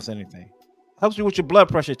vinegar on almost anything. Helps you with your blood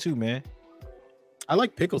pressure too, man. I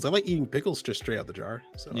like pickles. I like eating pickles just straight out the jar.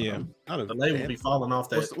 So yeah, the label be falling off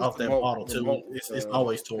that bottle too. It's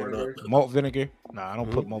always torn up. Malt vinegar? Nah, I don't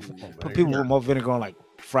put malt. Put people with malt vinegar on like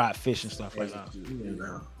fried fish and stuff like that.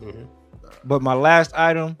 But my last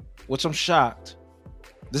item, which I'm shocked,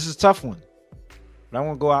 this is a tough one. But I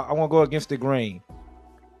want to go out. I want to go against the grain.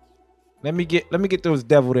 Let me get those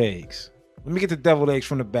deviled eggs. Let me get the deviled eggs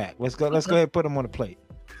from the back. Let's go ahead and put them on the plate.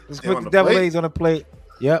 Let's put the deviled eggs on the plate.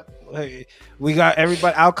 Yep. We got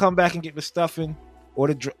everybody. I'll come back and get the stuffing or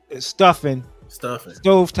the stuffing.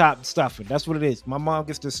 Stovetop stuffing. That's what it is. My mom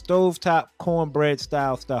gets the stovetop cornbread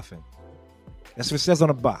style stuffing. That's what it says on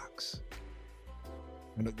the box.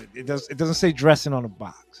 It doesn't say dressing on the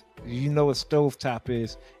box. You know what stovetop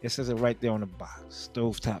is. It says it right there on the box.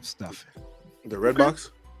 Stovetop stuffing. The red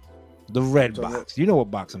box? The red box. You know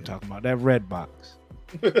what box I'm talking about. That red box.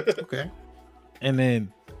 Okay. And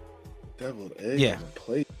then deviled eggs on the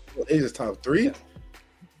plate. Eggs is top 3.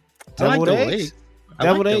 Deviled eggs?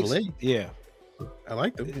 Deviled eggs? Yeah. I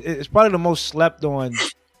like them. It's probably the most slept on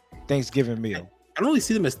Thanksgiving meal. I don't really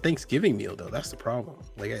see them as Thanksgiving meal though. That's the problem.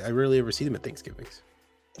 Like I rarely ever see them at Thanksgivings.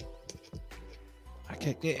 I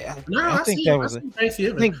think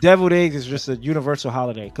deviled eggs is just a universal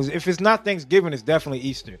holiday. Because if it's not Thanksgiving, it's definitely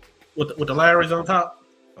Easter. With the Larry's on top?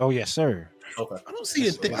 Oh yes, sir. Okay. I don't see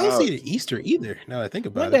it. I don't see it at Easter either. Now that I think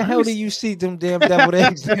about it. When the hell do you see them damn deviled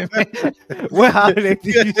eggs? What holiday do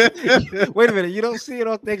you see? Wait a minute. You don't see it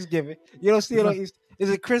on Thanksgiving. You don't see it on Easter. Is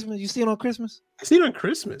it Christmas? You see it on Christmas? I see it on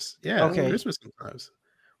Christmas. Yeah. Okay. On Christmas sometimes.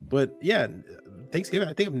 But yeah, Thanksgiving.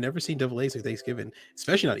 I think I've never seen deviled eggs on Thanksgiving,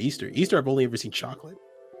 especially not Easter. Easter, I've only ever seen chocolate.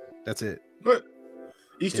 That's it. What?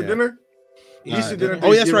 Easter dinner? Easter dinner.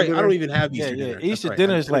 Oh, that's right. Dinner. I don't even have Easter dinner. Easter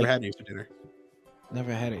dinner is like. Never had Easter dinner.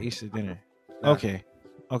 Never had an Easter dinner. Nah. Okay.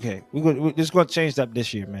 We're just going to change that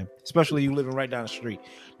this year, man. Especially you living right down the street.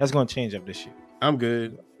 That's going to change up this year. I'm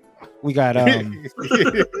good. We got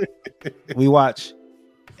we watch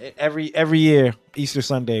every year Easter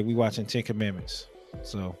Sunday. We watching 10 Commandments.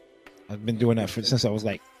 So I've been doing that since I was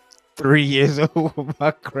like 3 years old with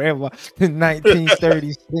my grandma. The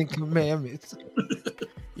 1930s 10 Commandments.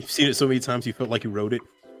 You've seen it so many times you felt like you wrote it.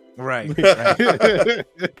 Right.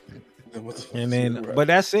 And then, but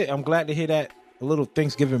that's it. I'm glad to hear that. A little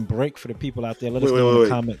Thanksgiving break for the people out there. Let us know in the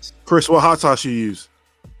comments. Chris, what hot sauce you use?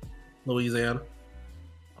 Louisiana.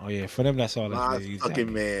 Oh yeah, for them that's all they use.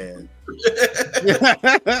 Fucking man.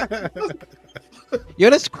 Yo,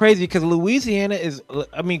 that's crazy because Louisiana is.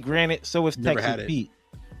 I mean, granted, so is Texas Pete,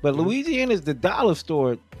 but Louisiana is the dollar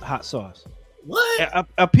store hot sauce. What?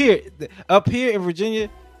 Up here in Virginia,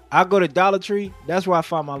 I go to Dollar Tree. That's where I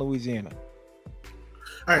find my Louisiana.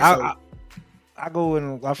 All right, I go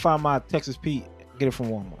and I find my Texas Pete. Get it from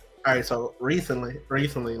Walmart. All right, so recently,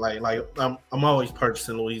 like I'm always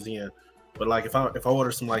purchasing Louisiana, But like if I order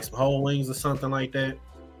some whole wings or something like that,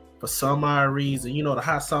 for some odd reason, you know the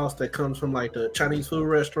hot sauce that comes from like the Chinese food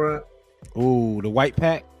restaurant. Ooh, the white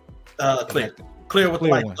pack. Clear. Clear with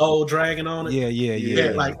Clear the one. gold dragon on it.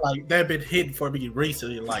 Yeah. Like that been hidden for me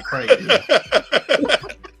recently like crazy.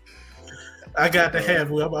 I got to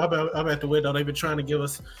have. I'm at the window. They've been trying to give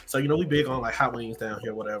us. So we big on like hot wings down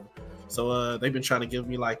here, whatever. So they've been trying to give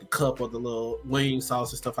me like the cup of the little wing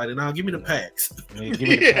sauce and stuff like that. Now give me the packs. Yeah, give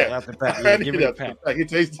me the pack. Out the pack. Yeah, give me the pack. It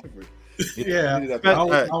tastes different. Yeah, I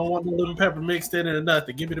don't want the lemon pepper mixed in it or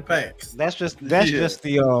nothing. Give me the packs. That's just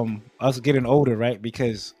the us getting older, right?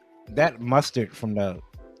 Because that mustard from the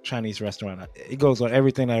Chinese restaurant, it goes on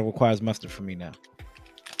everything that requires mustard for me now.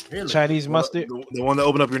 Really? Chinese mustard, the one that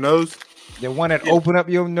open up your nose, the one that open up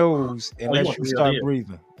your nose and let you start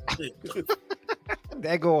breathing.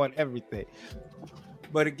 That go on everything.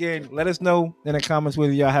 But again, let us know in the comments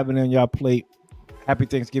whether y'all have it on y'all plate. Happy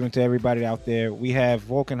Thanksgiving to everybody out there. We have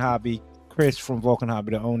Vulcan Hobby, Chris from Vulcan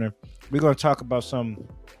Hobby, the owner. We're going to talk about some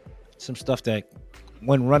stuff that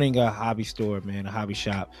when running a hobby store, man, a hobby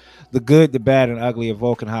shop, the good, the bad, and ugly of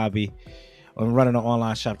Vulcan Hobby, when running an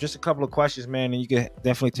online shop. Just a couple of questions, man, and you can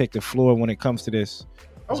definitely take the floor when it comes to this.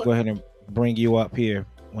 Let's go ahead and bring you up here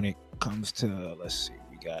when it comes to, let's see,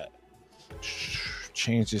 we got,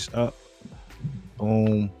 change this up.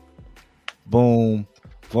 Boom.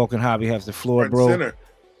 Vulcan Hobby has the floor, bro.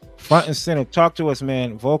 Front and center. Talk to us,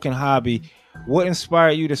 man. Vulcan Hobby. What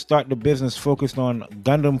inspired you to start the business focused on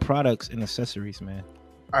Gundam products and accessories, man?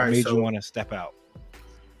 What made you want to step out?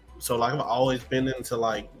 So like I've always been into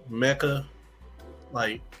like mecha,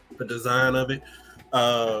 like the design of it.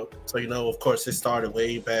 So of course it started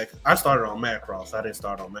way back. I started on Macross. I didn't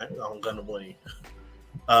start on Gundam Wing.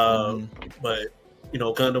 But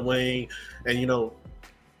Gundam Wing, and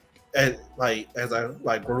as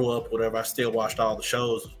I grew up, whatever, I still watched all the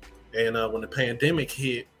shows. And when the pandemic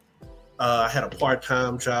hit, I had a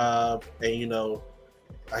part-time job, and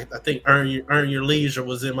I think Earn Your Leisure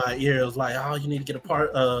was in my ear. It was like, oh, you need to get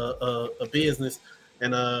a business.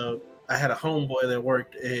 And I had a homeboy that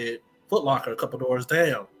worked at Foot Locker a couple doors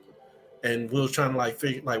down, and we was trying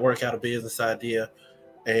to work out a business idea.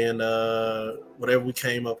 And whatever we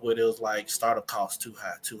came up with, it was like startup costs too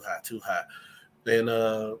high. And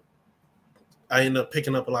I ended up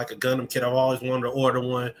picking up like a Gundam kit. I've always wanted to order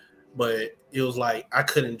one, but it was like I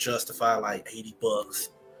couldn't justify like $80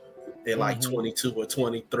 at like 22 or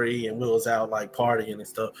 23, and we was out like partying and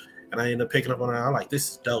stuff. And I ended up picking up on it. I'm like,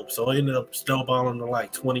 this is dope. So I ended up snowballing to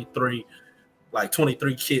like 23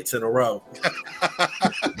 kits in a row.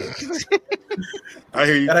 I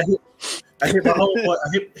hear you. And I hit my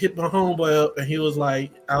homeboy. Hit my homeboy up, and he was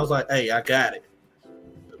like, I was like, hey, I got it.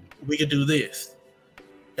 We could do this.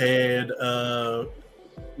 And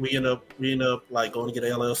we end up like going to get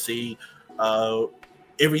an LLC.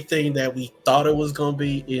 Everything that we thought it was going to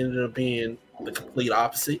be ended up being the complete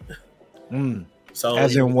opposite. So,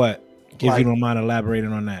 as in what? If you don't mind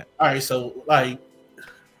elaborating on that. All right, so like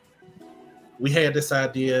we had this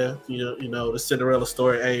idea, the Cinderella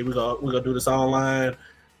story. Hey, we're gonna do this online.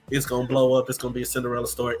 It's gonna blow up. It's gonna be a Cinderella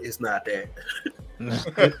story. It's not that.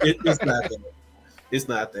 It's not that. It's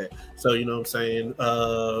not that. So you know what I'm saying.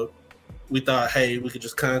 We thought, hey, we could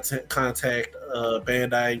just contact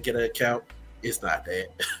Bandai and get an account. It's not that.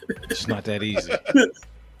 It's not that easy.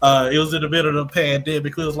 It was in the middle of the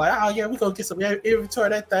pandemic. We was like, oh yeah, we're gonna get some inventory.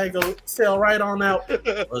 That thing gonna sell right on out.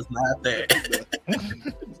 It was not that.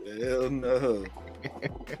 Hell no.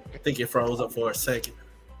 I think it froze up for a second.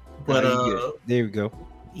 But there we go.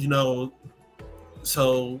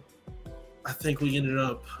 So I think we ended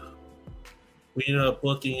up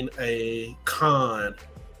booking a con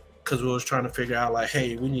because we was trying to figure out like,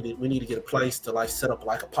 hey, we need to get a place to like set up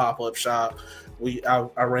like a pop-up shop.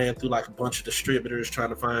 I ran through like a bunch of distributors trying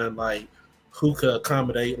to find like who could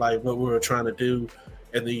accommodate like what we were trying to do,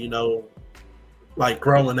 and then like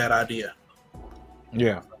growing that idea.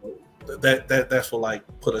 Yeah. That's what like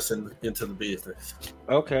put us into the business.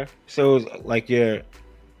 Okay. So it was like you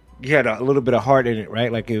had a little bit of heart in it,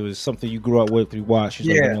 right? Like it was something you grew up with, you watched.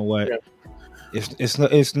 Like, you know what? Yeah.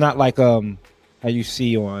 It's not like how you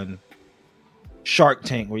see on Shark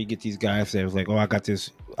Tank where you get these guys that was like, oh, I got this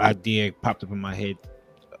idea popped up in my head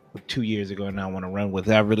 2 years ago and I want to run with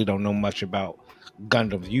it. I really don't know much about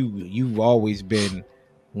Gundams. You've always been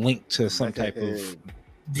linked to some type of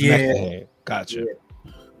yeah. Gotcha. Yeah.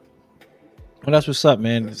 Well, that's what's up,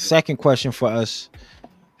 man. Second question for us: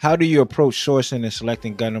 how do you approach sourcing and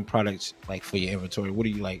selecting Gundam products like for your inventory? What do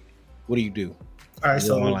you like? What do you do? All right,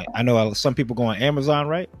 so like, I know some people go on Amazon,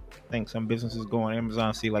 right? I think some businesses go on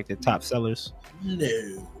Amazon, see like the top sellers.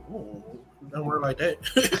 No, Don't work like that.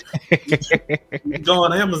 You go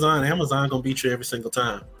on Amazon. Amazon gonna beat you every single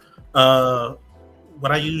time.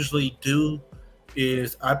 What I usually do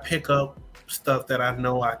is I pick up stuff that I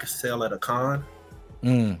know I could sell at a con.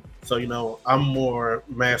 So I'm more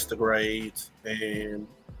master grades and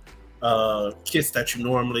kits that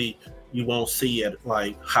you won't see at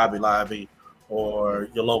like Hobby Lobby or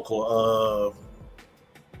your local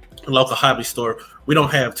hobby store. We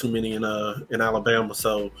don't have too many in Alabama,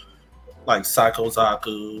 so like Psycho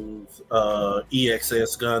Zaku's,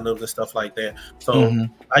 EXS Gundams and stuff like that. So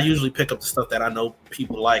I usually pick up the stuff that I know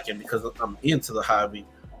people like, and because I'm into the hobby,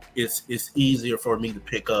 it's easier for me to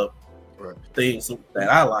pick up things that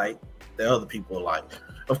I like that other people like.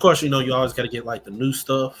 Of course, you always got to get like the new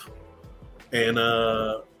stuff, and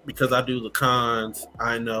because I do the cons,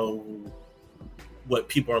 I know what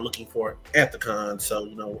people are looking for at the con.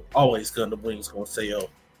 So always Gundam Wings gonna sell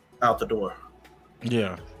out the door.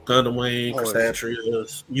 Yeah. Gundam Wing,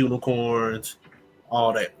 Crustaceans, unicorns,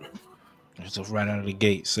 all that. So right out of the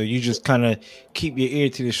gate. So you just kind of keep your ear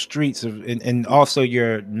to the streets and also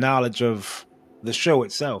your knowledge of the show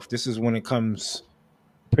itself. This is when it comes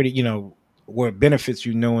pretty, where it benefits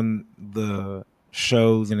you knowing the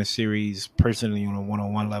shows and the series personally on a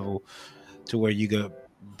one-on-one level, to where you could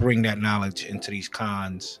bring that knowledge into these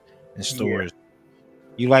cons and stores. Yeah.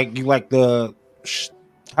 You like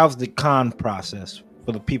how's the con process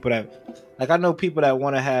for the people that, like, I know people that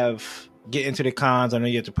want to get into the cons. I know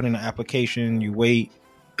you have to put in an application, you wait,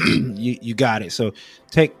 you got it. So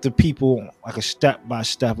take the people like a step by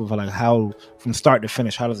step of like how from start to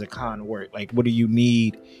finish, how does a con work? Like, what do you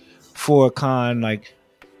need for a con? Like,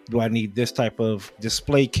 do I need this type of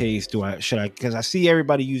display case? Because I see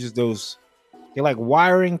everybody uses those, they're like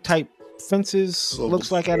wiring type fences,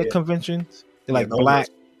 looks like at a convention. They're like black.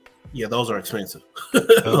 Those are expensive.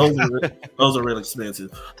 those are really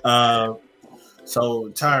expensive. So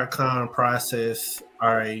entire con process.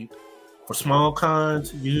 All right, for small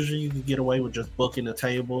cons, usually you can get away with just booking a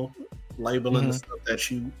table, labeling the stuff that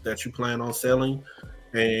you plan on selling,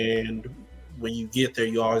 and when you get there,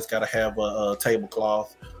 you always got to have a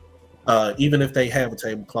tablecloth. Even if they have a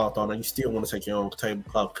tablecloth on it, you still want to take your own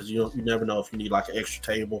tablecloth, because you never know if you need like an extra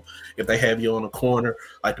table. If they have you on a corner,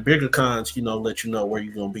 like the bigger cons, let you know where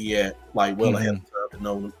you're gonna be at, like well ahead of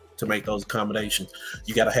time to make those accommodations.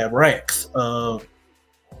 You got to have racks.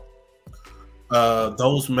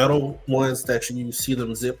 Those metal ones that you see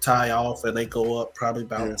them zip tie off and they go up probably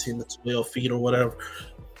about 10 to 12 feet or whatever.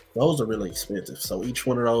 Those are really expensive. So each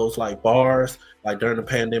one of those like bars, like during the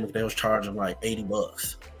pandemic, they was charging like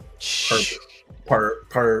 $80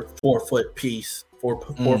 per 4 foot piece, 4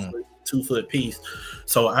 foot, 2 foot piece.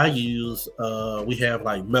 So I use we have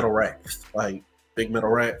like metal racks, like big metal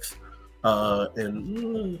racks,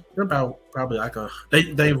 and they're about probably like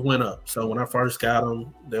they've went up. So when I first got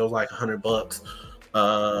them, they was like $100.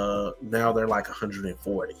 Now they're like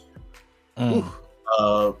 140.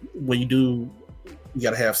 When you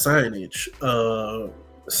gotta have signage,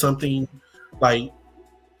 something like,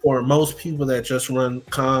 for most people that just run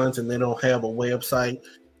cons and they don't have a website,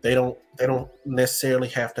 they don't necessarily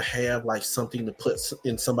have to have like something to put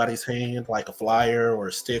in somebody's hand, like a flyer or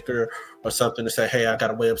a sticker or something to say, hey, I got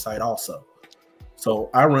a website also. So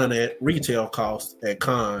I run at retail cost at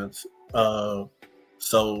cons.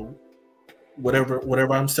 So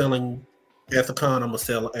whatever I'm selling at the con, I'm gonna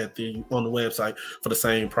sell on the website for the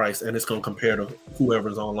same price, and it's gonna compare to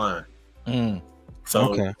whoever's online.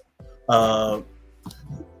 So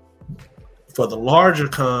for the larger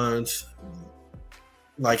cons,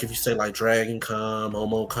 like if you say like Dragon Con,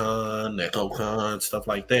 Momo Con, Neko Con, stuff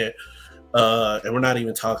like that, and we're not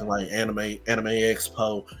even talking like Anime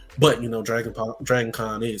Expo, but Dragon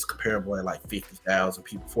Con is comparable at like 50,000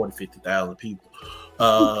 people, 50,000 people.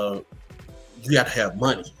 You got to have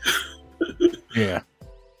money. Yeah.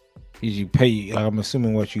 You pay. I'm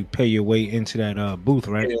assuming what you pay your way into that booth,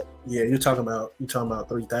 right? Yeah. You're talking about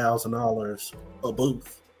 $3,000 a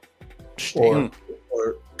booth, or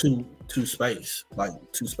two space, like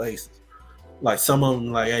 2 spaces. Like some of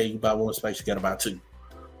them, like, hey, you buy 1 space, you got to buy 2.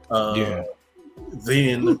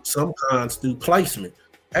 Then some cons do placement.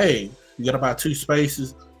 Hey, you got to buy 2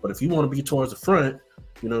 spaces, but if you want to be towards the front,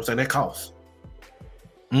 you know what I'm saying, that costs.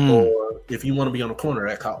 Or if you want to be on the corner,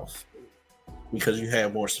 that costs, because you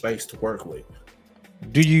have more space to work with.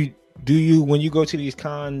 Do you when you go to these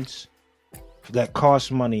cons that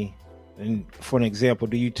cost money, and for an example,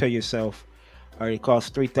 do you tell yourself, all right, it costs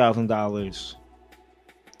 $3,000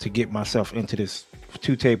 to get myself into this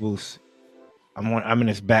 2 tables, I'm in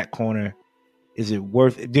this back corner, is it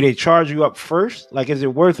worth it? Do they charge you up first? Like, is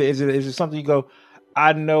it worth it? Is it something you go,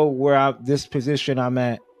 I know where this position I'm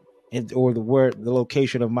at, and or the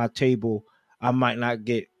location of my table, I might not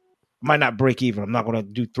break even. I'm not going to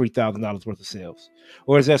do $3,000 worth of sales.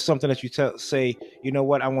 Or is that something that you say, you know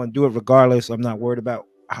what, I want to do it regardless. I'm not worried about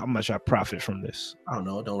how much I profit from this. I don't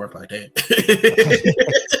know. It don't work like that.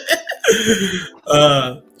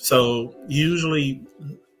 So usually,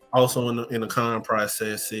 also in the con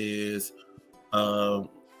process is,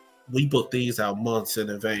 we book these out months in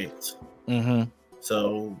advance. Mm-hmm.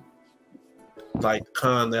 So, like the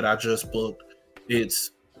con that I just booked,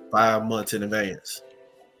 it's 5 months in advance.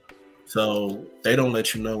 So they don't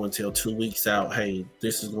let you know until 2 weeks out. Hey,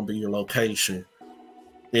 this is gonna be your location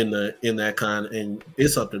in that con, and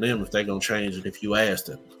it's up to them if they're gonna change it if you ask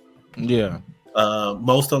them. Yeah.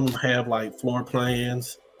 Most of them have like floor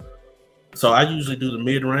plans. So I usually do the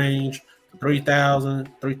mid range,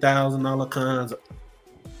 $3,000 cons.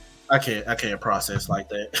 I can't process like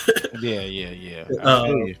that. Yeah. I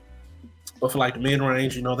feel you. But for like the mid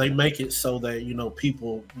range, they make it so that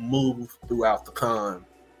people move throughout the con.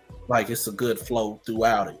 Like it's a good flow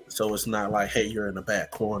throughout it. So it's not like, hey, you're in the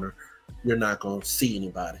back corner, you're not gonna see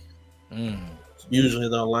anybody. Usually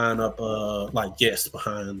they'll line up like guests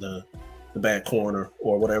behind the back corner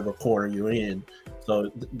or whatever corner you're in, so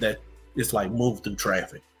that it's like move through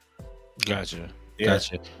traffic. Gotcha. Yeah.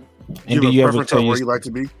 Gotcha. And do you ever preference tell on where you like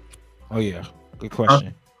to be? Oh yeah, good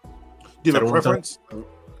question. Do you have a preference of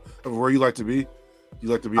where you like to be? You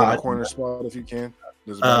like to be on a corner spot if you can?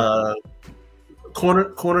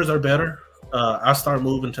 Corners are better. I start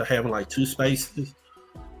moving to having like 2 spaces.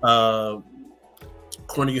 Corner,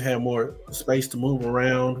 you have more space to move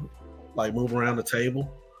around the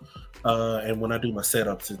table. And when I do my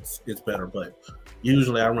setups, it's better. But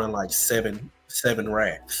usually I run like seven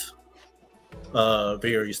racks,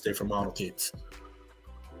 various different model kits.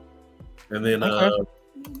 And then the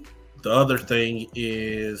other thing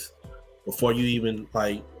is, before you even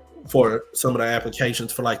for some of the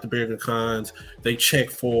applications for like the bigger cons, they check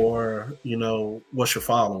for what's your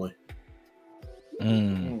following,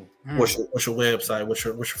 what's your website, what's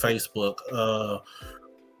your Facebook.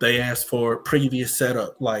 They ask for previous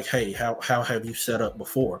setup, like, hey, how have you set up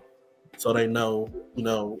before, so they know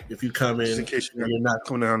if you come in case you're not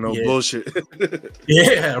coming down bullshit.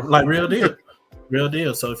 Yeah, like real deal.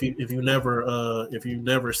 So if you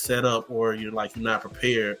never set up, or you're not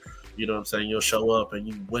prepared, you know what I'm saying, you'll show up and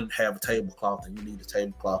you wouldn't have a tablecloth, and you need a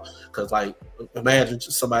tablecloth, because imagine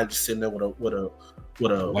somebody just sitting there with a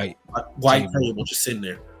white table just sitting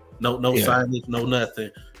there, no signage, no nothing,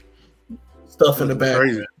 stuff in the back,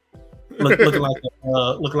 looking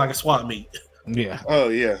like a swap meet. Yeah. Oh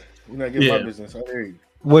yeah, you're not getting my business. I hear you.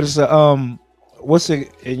 What's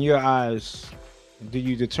it in your eyes? Do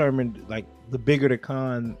you determine, like, the bigger the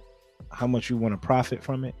con, how much you want to profit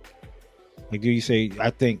from it? Like, do you say,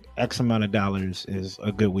 I think X amount of dollars is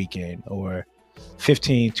a good weekend, or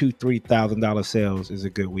 $1,500 to $3,000 sales is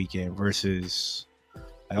a good weekend, versus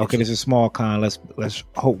okay, this is a small con, let's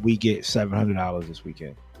hope we get $700 this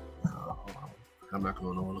weekend? I'm not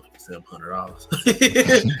going to look at $700.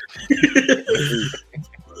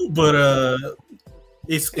 But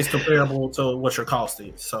it's comparable to what your cost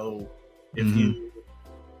is. So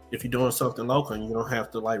if you're doing something local, you don't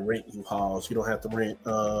have to rent U-Hauls, you don't have to rent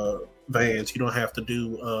vans, you don't have to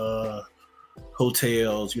do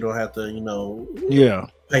hotels, you don't have to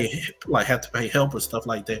have to pay help or stuff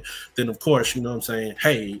like that. Then of course, you know what I'm saying,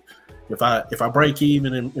 hey, if I break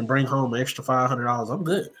even and bring home an extra $500, I'm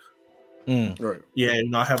good. Right. Yeah,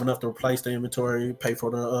 I have enough to replace the inventory, pay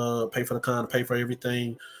for the con, pay for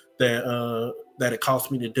everything that it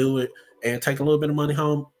cost me to do it, and take a little bit of money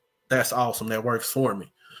home. That's awesome. That works for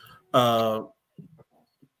me.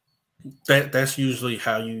 That's usually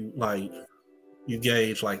how you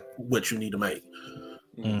gauge what you need to make.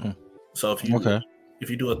 So if you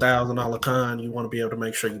do $1,000 con, you want to be able to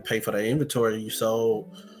make sure you pay for the inventory you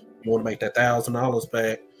sold. You want to make that $1,000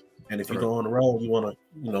 back. And if you go on the road, you want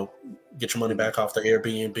to, get your money back off the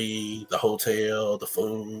Airbnb, the hotel, the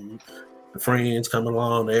food, the friends coming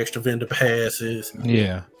along, the extra vendor passes.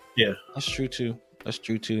 Yeah. That's true too.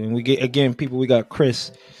 And we got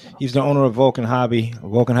Chris. He's the owner of Vulcan Hobby,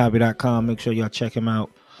 vulcanhobby.com. Make sure y'all check him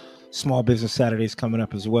out. Small Business Saturdays coming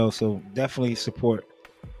up as well, so definitely support.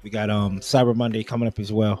 We got Cyber Monday coming up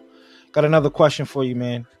as well. Got another question for you,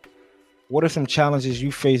 man. What are some challenges you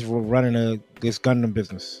face with running this Gundam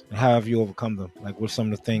business, and how have you overcome them? Like, what are some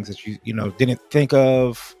of the things that you didn't think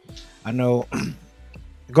of? I know.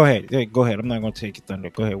 Go ahead. I'm not going to take your thunder.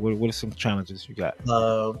 Go ahead. What are some challenges you got?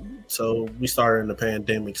 So we started in the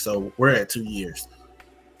pandemic, so we're at 2 years.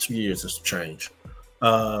 2 years is change.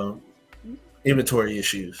 Inventory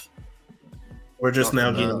issues. We're just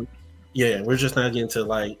now getting Yeah, we're just not getting to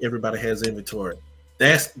like everybody has inventory.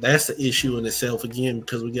 That's the issue in itself again,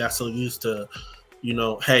 because we got so used to,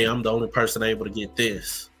 hey, I'm the only person able to get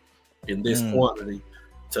this in this quantity,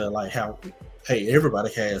 to like how, hey,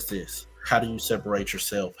 everybody has this. How do you separate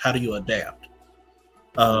yourself? How do you adapt?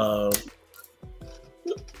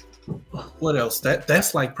 What else?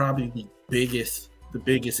 That's like probably the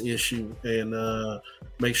biggest issue, and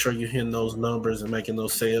make sure you're hitting those numbers and making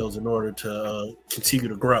those sales in order to continue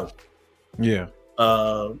to grow. Yeah.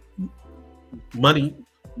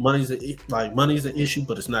 Money's an issue,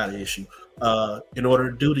 but it's not an issue. In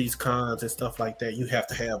order to do these cons and stuff like that, you have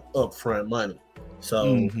to have upfront money.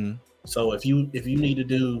 So so if you need to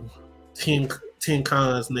do 10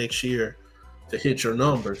 cons next year to hit your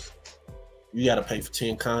numbers, you got to pay for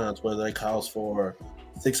 10 cons, whether they cost for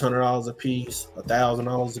 $600 a piece,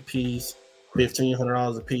 $1,000 a piece,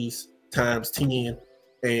 $1,500 a piece, times 10,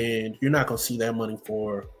 and you're not gonna see that money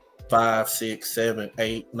for 5, 6, 7,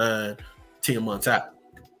 8, 9, 10 months out.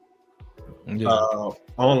 Yeah.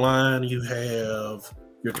 Online, you're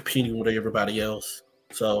competing with everybody else.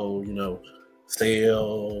 So,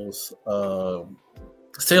 sales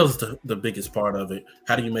is the biggest part of it.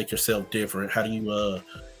 How do you make yourself different? How do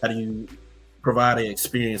you provide an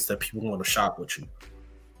experience that people want to shop with you?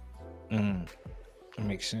 That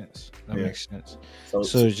makes sense. Makes sense.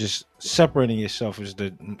 So just separating yourself is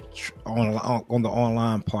on the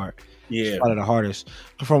online part. Yeah, part of the hardest.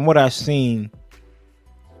 From what I've seen,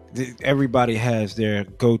 everybody has their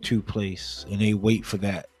go-to place, and they wait for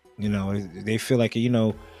that. They feel like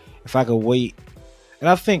if I could wait, and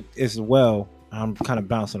I think as well, I'm kind of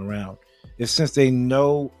bouncing around. Is since they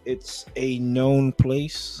know it's a known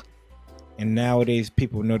place, and nowadays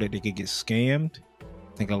people know that they could get scammed.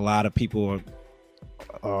 I think a lot of people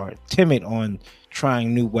are timid on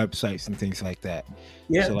trying new websites and things like that.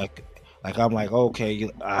 Yeah. So like I'm like, okay,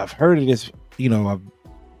 I've heard of this.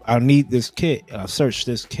 I need this kit. I search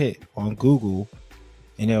this kit on Google,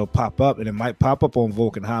 and it'll pop up, and it might pop up on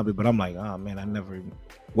Vulcan Hobby. But I'm like, oh man, I never even.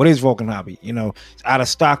 What is Vulcan Hobby? It's out of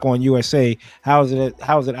stock on USA. How is it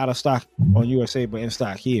out of stock on USA but in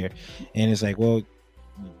stock here? And it's like, well,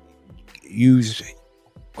 use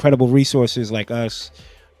credible resources like us.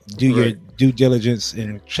 Do your due diligence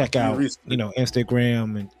and check out,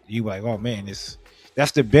 Instagram, and you like, oh man,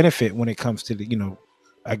 that's the benefit when it comes to the,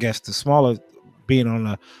 I guess the smaller being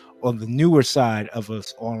on the newer side of an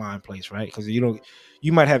online place, right? Because you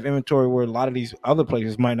might have inventory where a lot of these other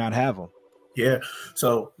places might not have them. Yeah,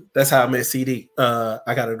 so that's how I met CD. I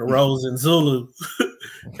got a rose in Zulu,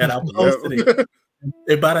 and I posted it.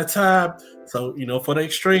 And by the time, so for the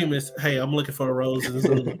extremists, hey, I'm looking for a rose in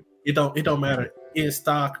Zulu. It don't matter in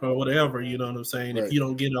stock or whatever. You know what I'm saying? Right. If you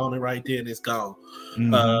don't get it on it right then, it's gone.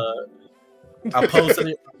 I posted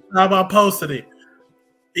it. How I posted it?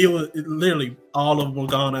 It was literally all of them were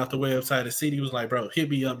gone out the website. And CD was like, "Bro, hit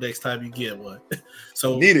me up next time you get one."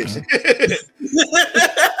 So need it.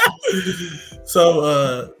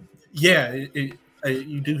 So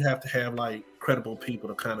you do have to have like credible people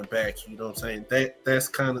to kind of back you. You know what I'm saying? That's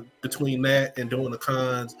kind of between that and doing the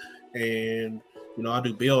cons, and I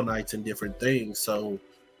do build nights and different things. So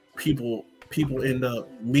people end up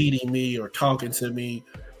meeting me or talking to me,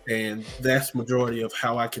 and that's majority of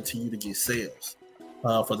how I continue to get sales.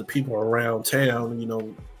 For the people around town,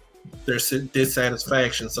 there's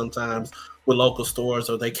dissatisfaction sometimes with local stores,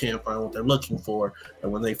 or they can't find what they're looking for.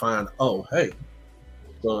 And when they find, oh, hey,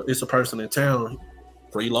 well, it's a person in town,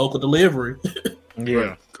 free local delivery.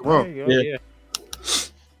 Yeah, come on. Yeah.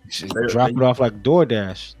 Drop it off like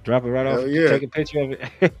DoorDash. Drop it right off. Yeah. Take a picture of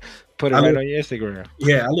it. Put it right on your Instagram.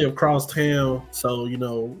 Yeah, I live across town, so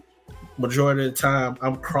majority of the time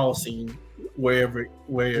I'm crossing where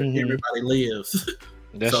everybody lives.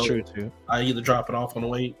 That's true too. I either drop it off on the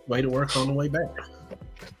way to work, on the way back.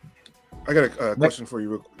 I got a question for you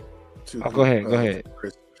real quick. Too, go ahead.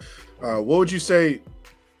 Chris. What would you say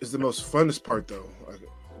is the most funnest part, though,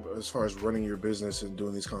 as far as running your business and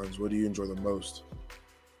doing these cons? What do you enjoy the most?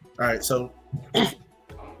 All right, so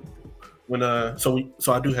when so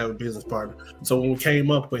I do have a business partner. So when we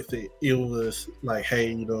came up with it, it was like,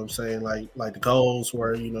 hey, you know what I'm saying? Like the goals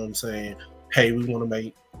were, you know what I'm saying? Hey, we want to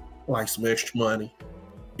make like some extra money.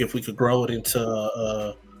 If we could grow it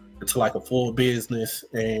into like a full business,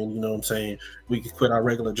 and you know what I'm saying, we could quit our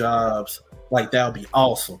regular jobs, like that would be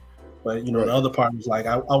awesome. But the other part was like,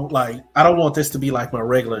 I don't want this to be like my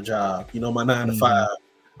regular job, my 9 to 5.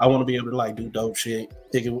 I want to be able to like do dope shit,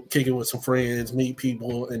 kick it with some friends, meet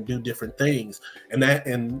people, and do different things. And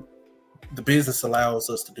the business allows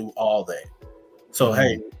us to do all that. So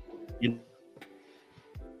hey, you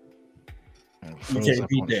can't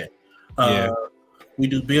beat that. we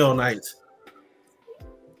do bill nights.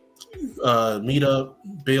 Meet up,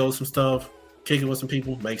 build some stuff, kick it with some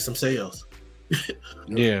people, make some sales.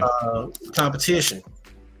 Yeah. Competition.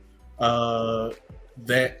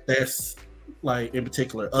 That's like in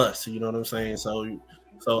particular us. You know what I'm saying? So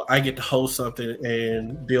I get to host something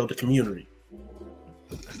and build a community.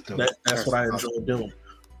 That's what I enjoy doing.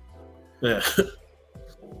 Yeah.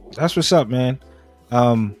 That's what's up, man.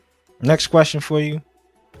 Next question for you.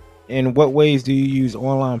 In what ways do you use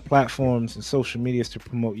online platforms and social medias to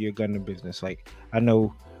promote your gun business? Like, I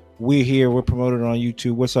know we're promoted on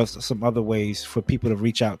YouTube. What's some other ways for people to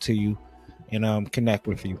reach out to you and connect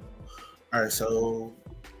with you? All right, so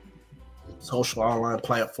social online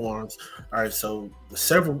platforms. All right, so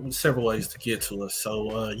several ways to get to us.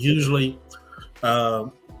 So usually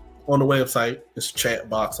on the website, it's a chat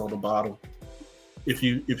box on the bottom. If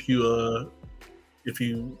you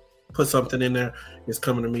put something in there, it's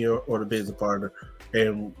coming to me or the business partner,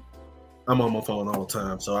 and I'm on my phone all the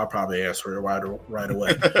time, so I'll probably answer it right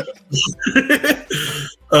away.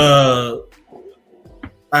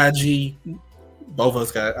 IG, both of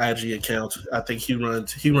us got IG accounts. I think he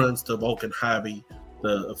runs the Vulcan Hobby,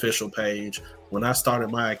 the official page. When I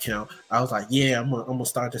started my account, I was like, yeah, I'm gonna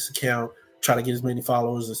start this account, try to get as many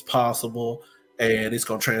followers as possible, and it's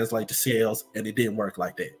gonna translate to sales, and it didn't work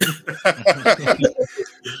like that.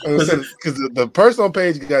 Because the personal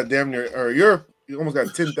page got damn near, or you almost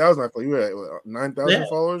got 10,000. I thought you were at 9,000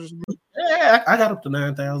 followers. Or something? Yeah, I got up to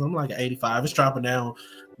 9,000. I'm like at 85. It's dropping down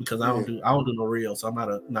because I don't do no real, so I'm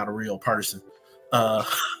not a real person. Right.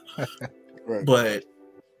 But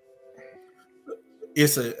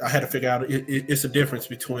I had to figure out it's a difference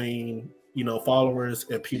between followers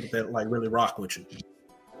and people that like really rock with you.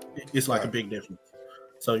 It's like a big difference.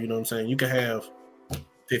 So you know what I'm saying? You can have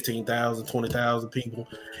 15,000, 20,000 people.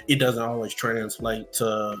 It doesn't always translate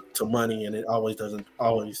to money, and it doesn't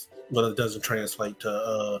translate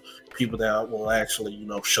to people that will actually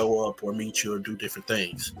show up or meet you or do different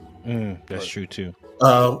things. That's true too.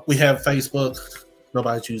 We have Facebook.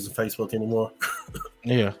 Nobody's using Facebook anymore.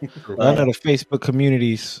 Yeah, I know the Facebook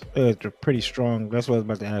communities are pretty strong. That's what I was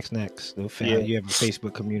about to ask next. You have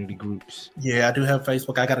Facebook community groups. Yeah, I do have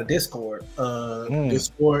Facebook. I got a Discord.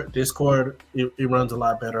 Discord, it runs a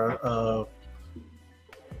lot better.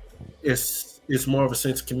 It's more of a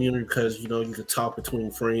sense of community because you can talk between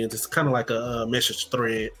friends. It's kind of like a message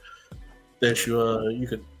thread that you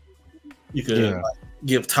could like,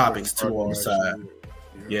 give topics to on the side.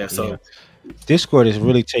 Yeah, so. Discord is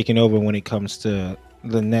really taking over when it comes to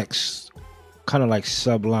the next kind of like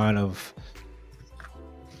subline of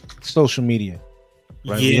social media,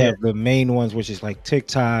 right? We have the main ones, which is like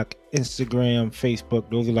TikTok, Instagram, Facebook.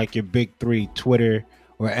 Those are like your big three. Twitter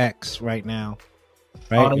or X right now,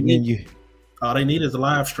 right? All they need is a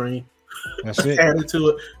live stream. That's it. Added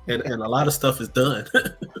to it, and a lot of stuff is done.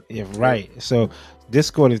 Yeah, right. So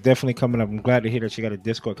Discord is definitely coming up. I'm glad to hear that you got a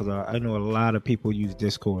Discord because I know a lot of people use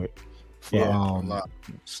Discord for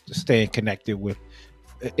staying connected with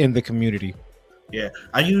in the community. Yeah,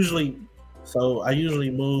 I usually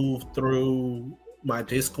move through my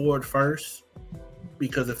Discord first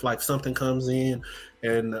because if like something comes in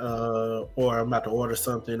and or I'm about to order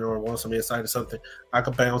something or want some insight or something, I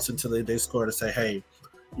could bounce into the Discord and say, hey,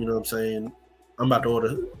 you know what I'm saying, I'm about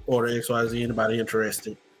to order XYZ, anybody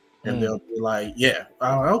interested? And they'll be like, yeah,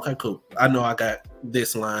 okay, cool. I know I got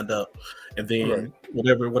this lined up. And then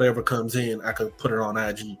whatever comes in, I could put it on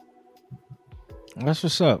IG. That's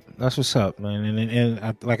what's up. That's what's up, man.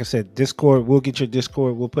 And like I said, Discord, we'll get your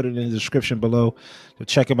Discord. We'll put it in the description below. So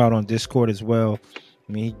check him out on Discord as well.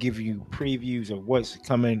 I mean, he give you previews of what's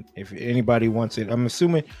coming if anybody wants it. I'm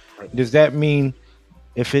assuming, does that mean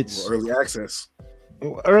if it's early access?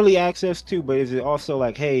 Early access too, but is it also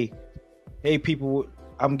like, hey people,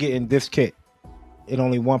 I'm getting this kit, and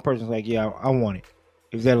only one person's like, yeah, I want it.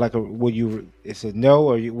 Is that like it's a no,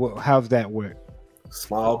 or how's that work?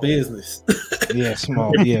 Small business. Yeah,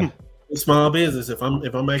 small. Yeah, small business. If I'm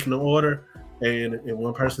making an order and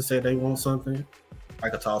one person said they want something, I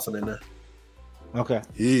could toss it in there. Okay,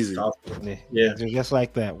 easy. Yeah, just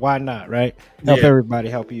like that. Why not? Right? Help everybody.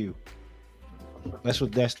 Help you. That's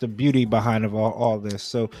the beauty behind of all this.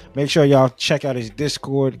 So make sure y'all check out his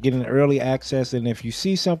Discord, get an early access, and if you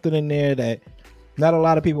see something in there that not a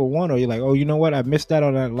lot of people want, or you're like, oh, you know what, I missed out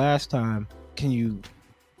on that last time, can you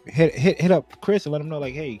hit up Chris and let him know,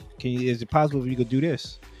 like, hey, is it possible if you could do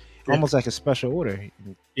this? Almost like a special order.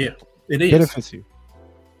 Yeah, it is. Benefits you.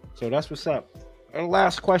 So that's what's up. And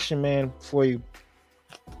last question, man, for you.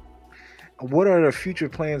 What are the future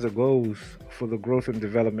plans or goals for the growth and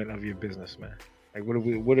development of your business, man? Like, what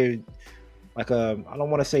are like I don't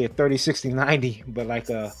want to say a 30, 60, 90, but like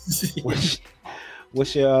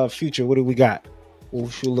what's your future? What do we got?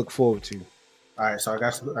 What should we look forward to? All right, so I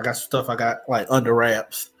got some stuff I got like under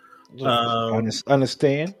wraps.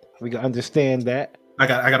 Understand? We can understand that. I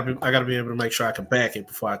gotta be able to make sure I can back it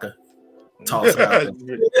before I can toss it out.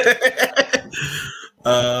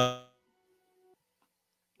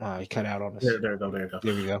 He cut out on us. There we go.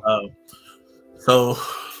 There we go. So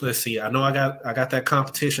let's see. I know I got that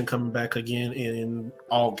competition coming back again in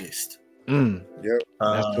August. Yep.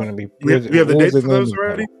 That's going to be. We have the dates for those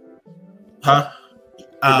already? Huh?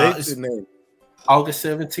 The dates and name. August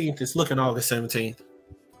 17th. It's looking August 17th.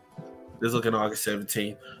 It's looking August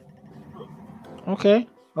 17th. Okay.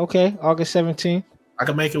 August 17th. I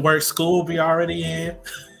can make it work. School be already in.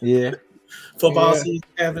 Yeah. Football season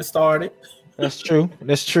haven't started. That's true.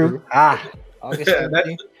 August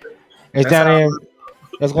 17th. It's down in.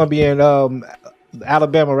 That's going to be in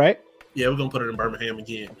Alabama, right? Yeah, we're gonna put it in Birmingham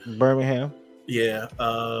again. Birmingham. Yeah.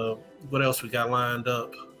 What else we got lined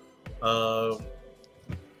up? I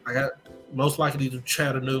got most likely to do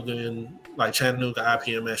Chattanooga and like Chattanooga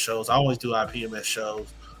IPMS shows. I always do IPMS shows.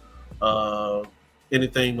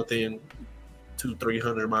 Anything within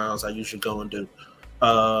 200-300 miles, I usually go and do.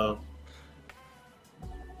 I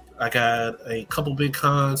got a couple big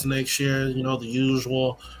cons next year. You know, the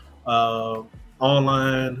usual.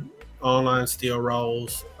 Online still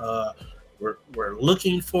rolls. We're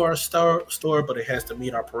looking for a store, but it has to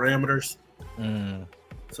meet our parameters.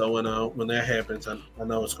 So when that happens, I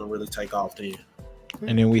know it's gonna really take off then.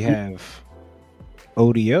 And then we have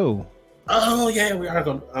ODO. Oh yeah,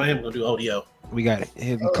 I am gonna do ODO. We got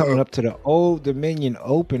him coming up to the Old Dominion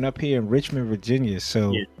Open up here in Richmond, Virginia.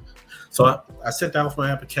 So, So I sent out my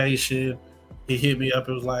application. He hit me up.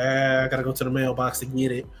 It was like, I gotta go to the mailbox to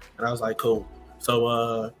get it, and I was like, cool.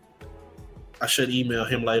 So I should email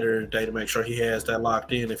him later today to make sure he has that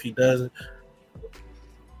locked in. If he doesn't,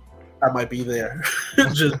 I might be there.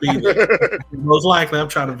 Just be there. Most likely, I'm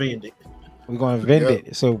trying to vend it. We're going to vend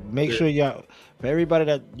it. So make sure y'all, for everybody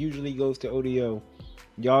that usually goes to ODO,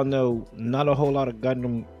 y'all know not a whole lot of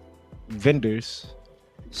Gundam vendors.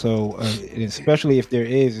 So especially if there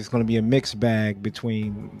is, it's going to be a mixed bag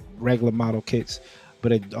between regular model kits,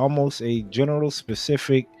 but almost a general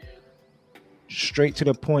specific, straight to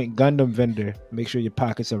the point Gundam vendor. Make sure your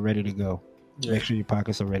pockets are ready to go. Make sure your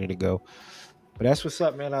pockets are ready to go. But that's what's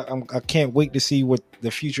up, man. I can't wait to see what the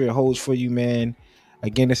future holds for you, man.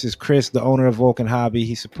 Again, this is Chris, the owner of Vulcan Hobby.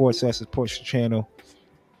 He supports us, supports the channel.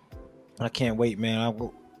 I can't wait, man.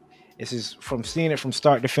 This is from seeing it from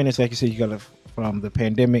start to finish. Like you said, you got to, from the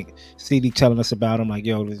pandemic, CD telling us about him, like,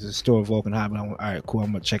 yo, there's a store, Vulcan Hobby. I'm like, all right, cool.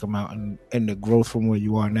 I'm going to check them out. And the growth from where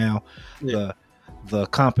you are now, the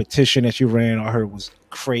competition that you ran, I heard was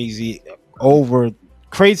crazy,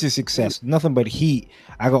 crazy success, nothing but heat.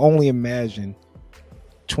 I can only imagine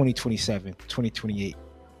 2027, 2028.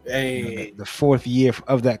 Hey, the fourth year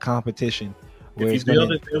of that competition. If you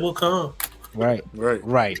build it, it will come. Right,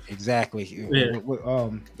 exactly. Yeah.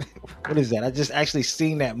 What is that? I just actually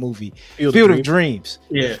seen that movie, Field of Dreams.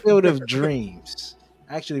 Yeah, Field of Dreams.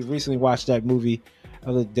 I actually recently watched that movie the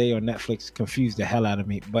other day on Netflix. Confused the hell out of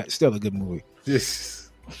me, but still a good movie.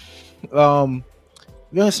 Yes. We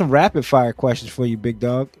have some rapid fire questions for you, big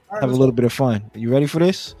dog. Have a little bit of fun. Are you ready for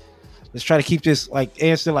this? Let's try to keep this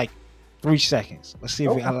answer 3 seconds. Let's see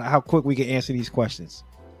how quick we can answer these questions.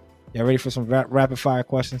 Y'all ready for some rapid fire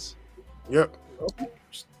questions? Yep.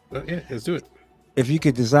 Yeah, let's do it. If you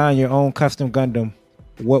could design your own custom Gundam,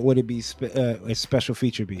 what would it be? A special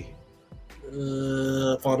feature be?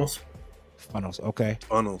 Funnels. Funnels. Okay.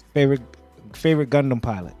 Funnels. Favorite Gundam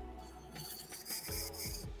pilot?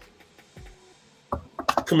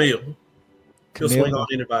 Camille. He'll swing on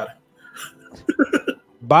anybody.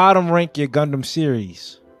 Bottom rank your Gundam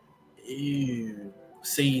series. Ew.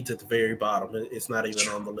 Seeds at the very bottom. It's not even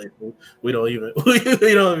on the list. We don't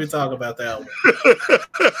even talk about that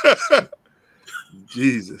one.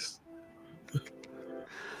 Jesus.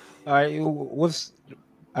 All right. What's,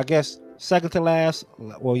 I guess, second to last?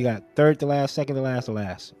 Well, you got third to last, second to last, or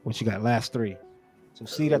last. What you got? Last three. So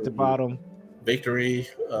seed at the bottom. Victory.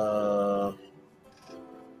 What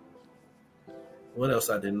else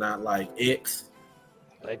I did not like? X.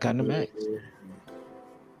 Gundam X.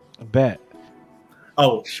 I bet.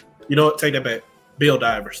 Oh, you know what? Take that back. Bill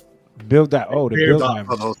Divers. The Bill Divers.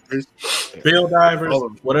 Bill Divers.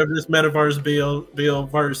 Whatever this metaverse Bill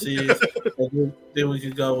verse is, and then we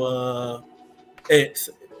could go X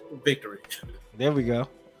Victory. There we go.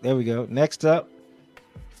 Next up,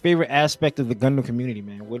 favorite aspect of the Gundam community,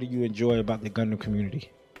 man. What do you enjoy about the Gundam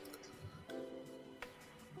community?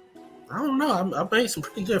 I don't know. I've made some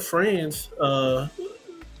pretty good friends. So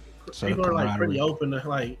People the are like pretty camaraderie. open to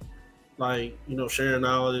like sharing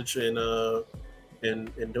knowledge and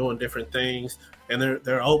doing different things, and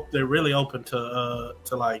they're really open to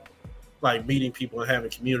like meeting people and having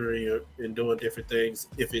community and doing different things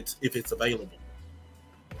if it's available.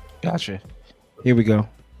 Gotcha. Here we go.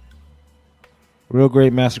 Real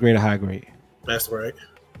grade, master grade, or high grade. That's right.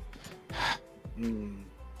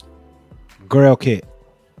 Grail kit.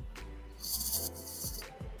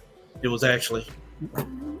 It was actually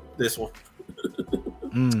this one.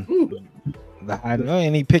 The high,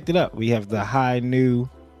 and he picked it up. We have the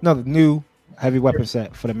the new heavy weapon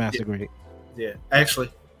set for the master grade. Yeah,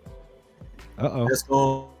 actually. Let's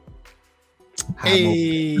go.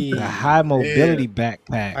 Hey, the high mobility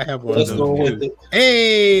backpack. I have one Let's of go those. with it.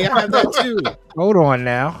 Hey, I have that too. Hold on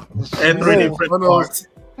now. And 3D print parts.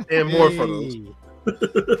 And more for those. And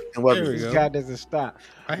There weapons. we This go. guy doesn't stop.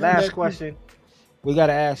 I have Last that question. We got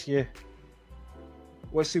to ask you,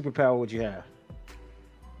 what superpower would you have?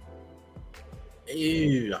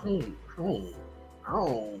 Ew, I don't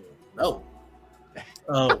know.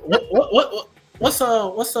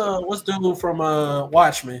 What's dude from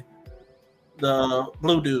Watchmen? The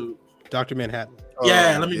blue dude. Dr. Manhattan.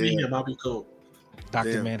 Yeah, let me meet him. I'll be cool.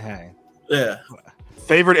 Dr. Damn. Manhattan. Yeah.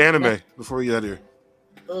 Favorite anime before we get out of here.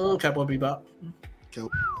 Cowboy Bebop.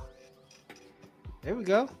 There we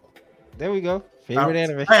go. Favorite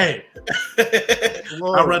anime. Hey,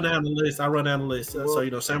 Whoa. I run down the list.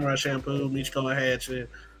 So Samurai Shampoo, Michiko and Hatchet,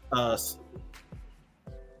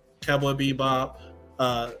 Cowboy Bebop,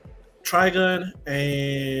 Trigun,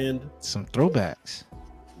 and Some throwbacks.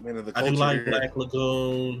 Man of the I culture. do like here. Black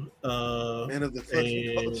Lagoon. Man of the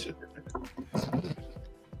and- culture.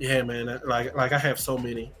 Yeah, man. Like I have so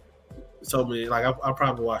many. Like I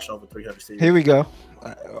probably watched over 300 series. Here we go.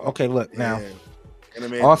 Okay, look now. Man.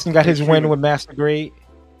 Anime- Austin got his win streaming. with Master Grade.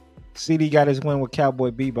 CD got his win with Cowboy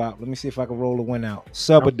Bebop. Let me see if I can roll a win out.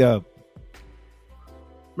 Sub or dub?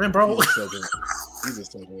 Man, bro. He's so good. He's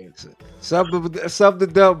just so good. Sub the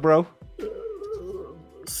dub, bro.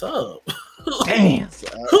 Sub. Damn.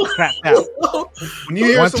 Crapped out. When you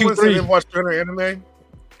hear 1, 2, someone say 3. they've watched 300 anime,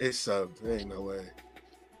 it's subbed. There ain't no way.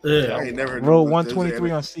 Yeah. I ain't never Roll knew there's 123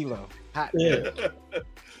 anime. on CeeLo. Hot. Yeah.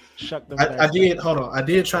 Shuck them I did. Hold on. I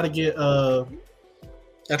did try to get.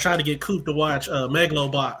 I tried to get Coop to watch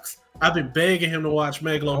Megalobox. I've been begging him to watch I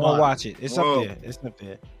Megalobox. want to watch it. It's Whoa. up there. It's up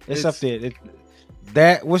there. It's up there.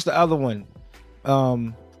 That. What's the other one?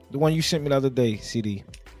 The one you sent me the other day, CD.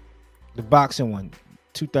 The boxing one.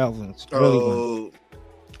 2000s. Really one. Oh,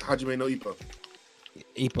 Hajime no Ippo.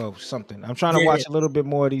 Epo something. I'm trying to watch a little bit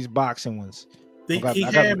more of these boxing ones. He I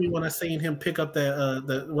got- had me when I seen him pick up that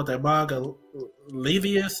that manga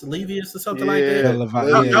Levius or something like Yeah. that.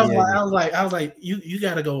 Yeah. I was like, you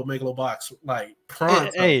got to go with Megalobox like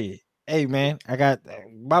pronto. Hey, man. I got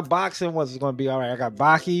my boxing ones is gonna be all right. I got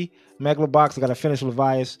Baki, Megalobox. I got to finish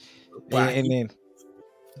Levias, and then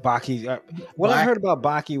Baki. What I heard about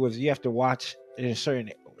Baki was you have to watch it in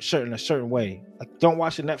a certain way. Like, don't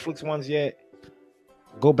watch the Netflix ones yet.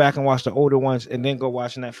 Go back and watch the older ones, and then go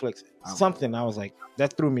watch Netflix. Something I was like,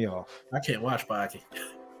 that threw me off. I can't watch Baki.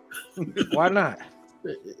 Why not?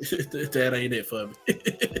 That ain't it for me.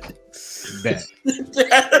 Bet.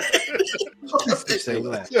 Say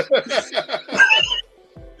less.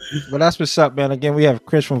 But that's what's up, man. Again, we have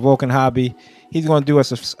Chris from Vulcan Hobby. He's going to do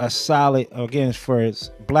us a solid, again, for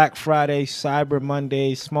his Black Friday, Cyber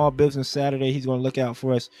Monday, Small Business Saturday. He's going to look out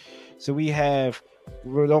for us. So we have,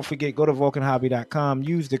 don't forget, go to vulcanhobby.com.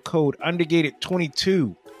 Use the code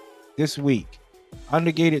undergated22 this week.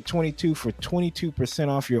 Undergated22 for 22%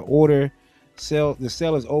 off your order. The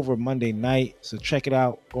sale is over Monday night, so check it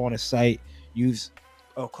out. Go on the site. Use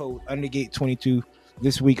code undergate22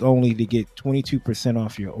 this week only to get 22%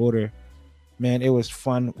 off your order. Man, it was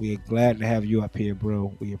fun. We are glad to have you up here,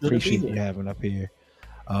 bro. We appreciate you having up here.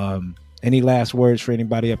 Any last words for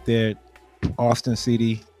anybody up there? Austin,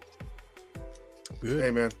 CD. Good.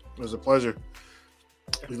 Hey, man, it was a pleasure.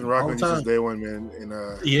 We've been rocking with you since day one, man. And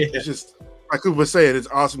it's just, like Cooper was saying, it's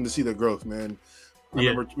awesome to see the growth, man. I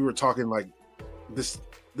remember we were talking like this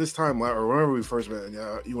time, or whenever we first met,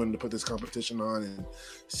 you wanted to put this competition on, and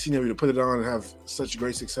seeing you to put it on and have such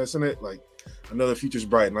great success in it, like, I know the future's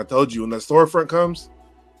bright. And I told you, when that storefront comes,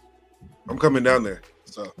 I'm coming down there.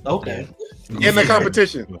 So Okay. in the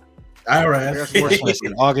competition. All right.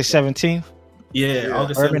 August 17th. Yeah,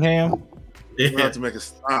 August 17th. Birmingham. We have to make a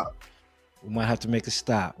stop. We might have to make a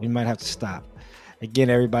stop. We might have to stop. Again,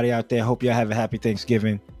 everybody out there, hope y'all have a happy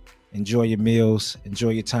Thanksgiving. Enjoy your meals. Enjoy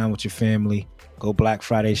your time with your family. Go Black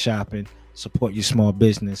Friday shopping. Support your small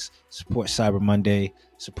business. Support Cyber Monday.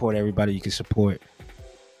 Support everybody you can support.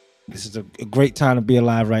 This is a great time to be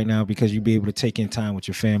alive right now because you'll be able to take in time with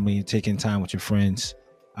your family and take in time with your friends.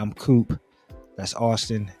 I'm Coop. That's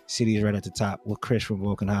Austin. City's right at the top with Chris from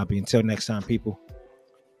Vulcan Hobby. Until next time, people.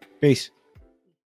 Peace.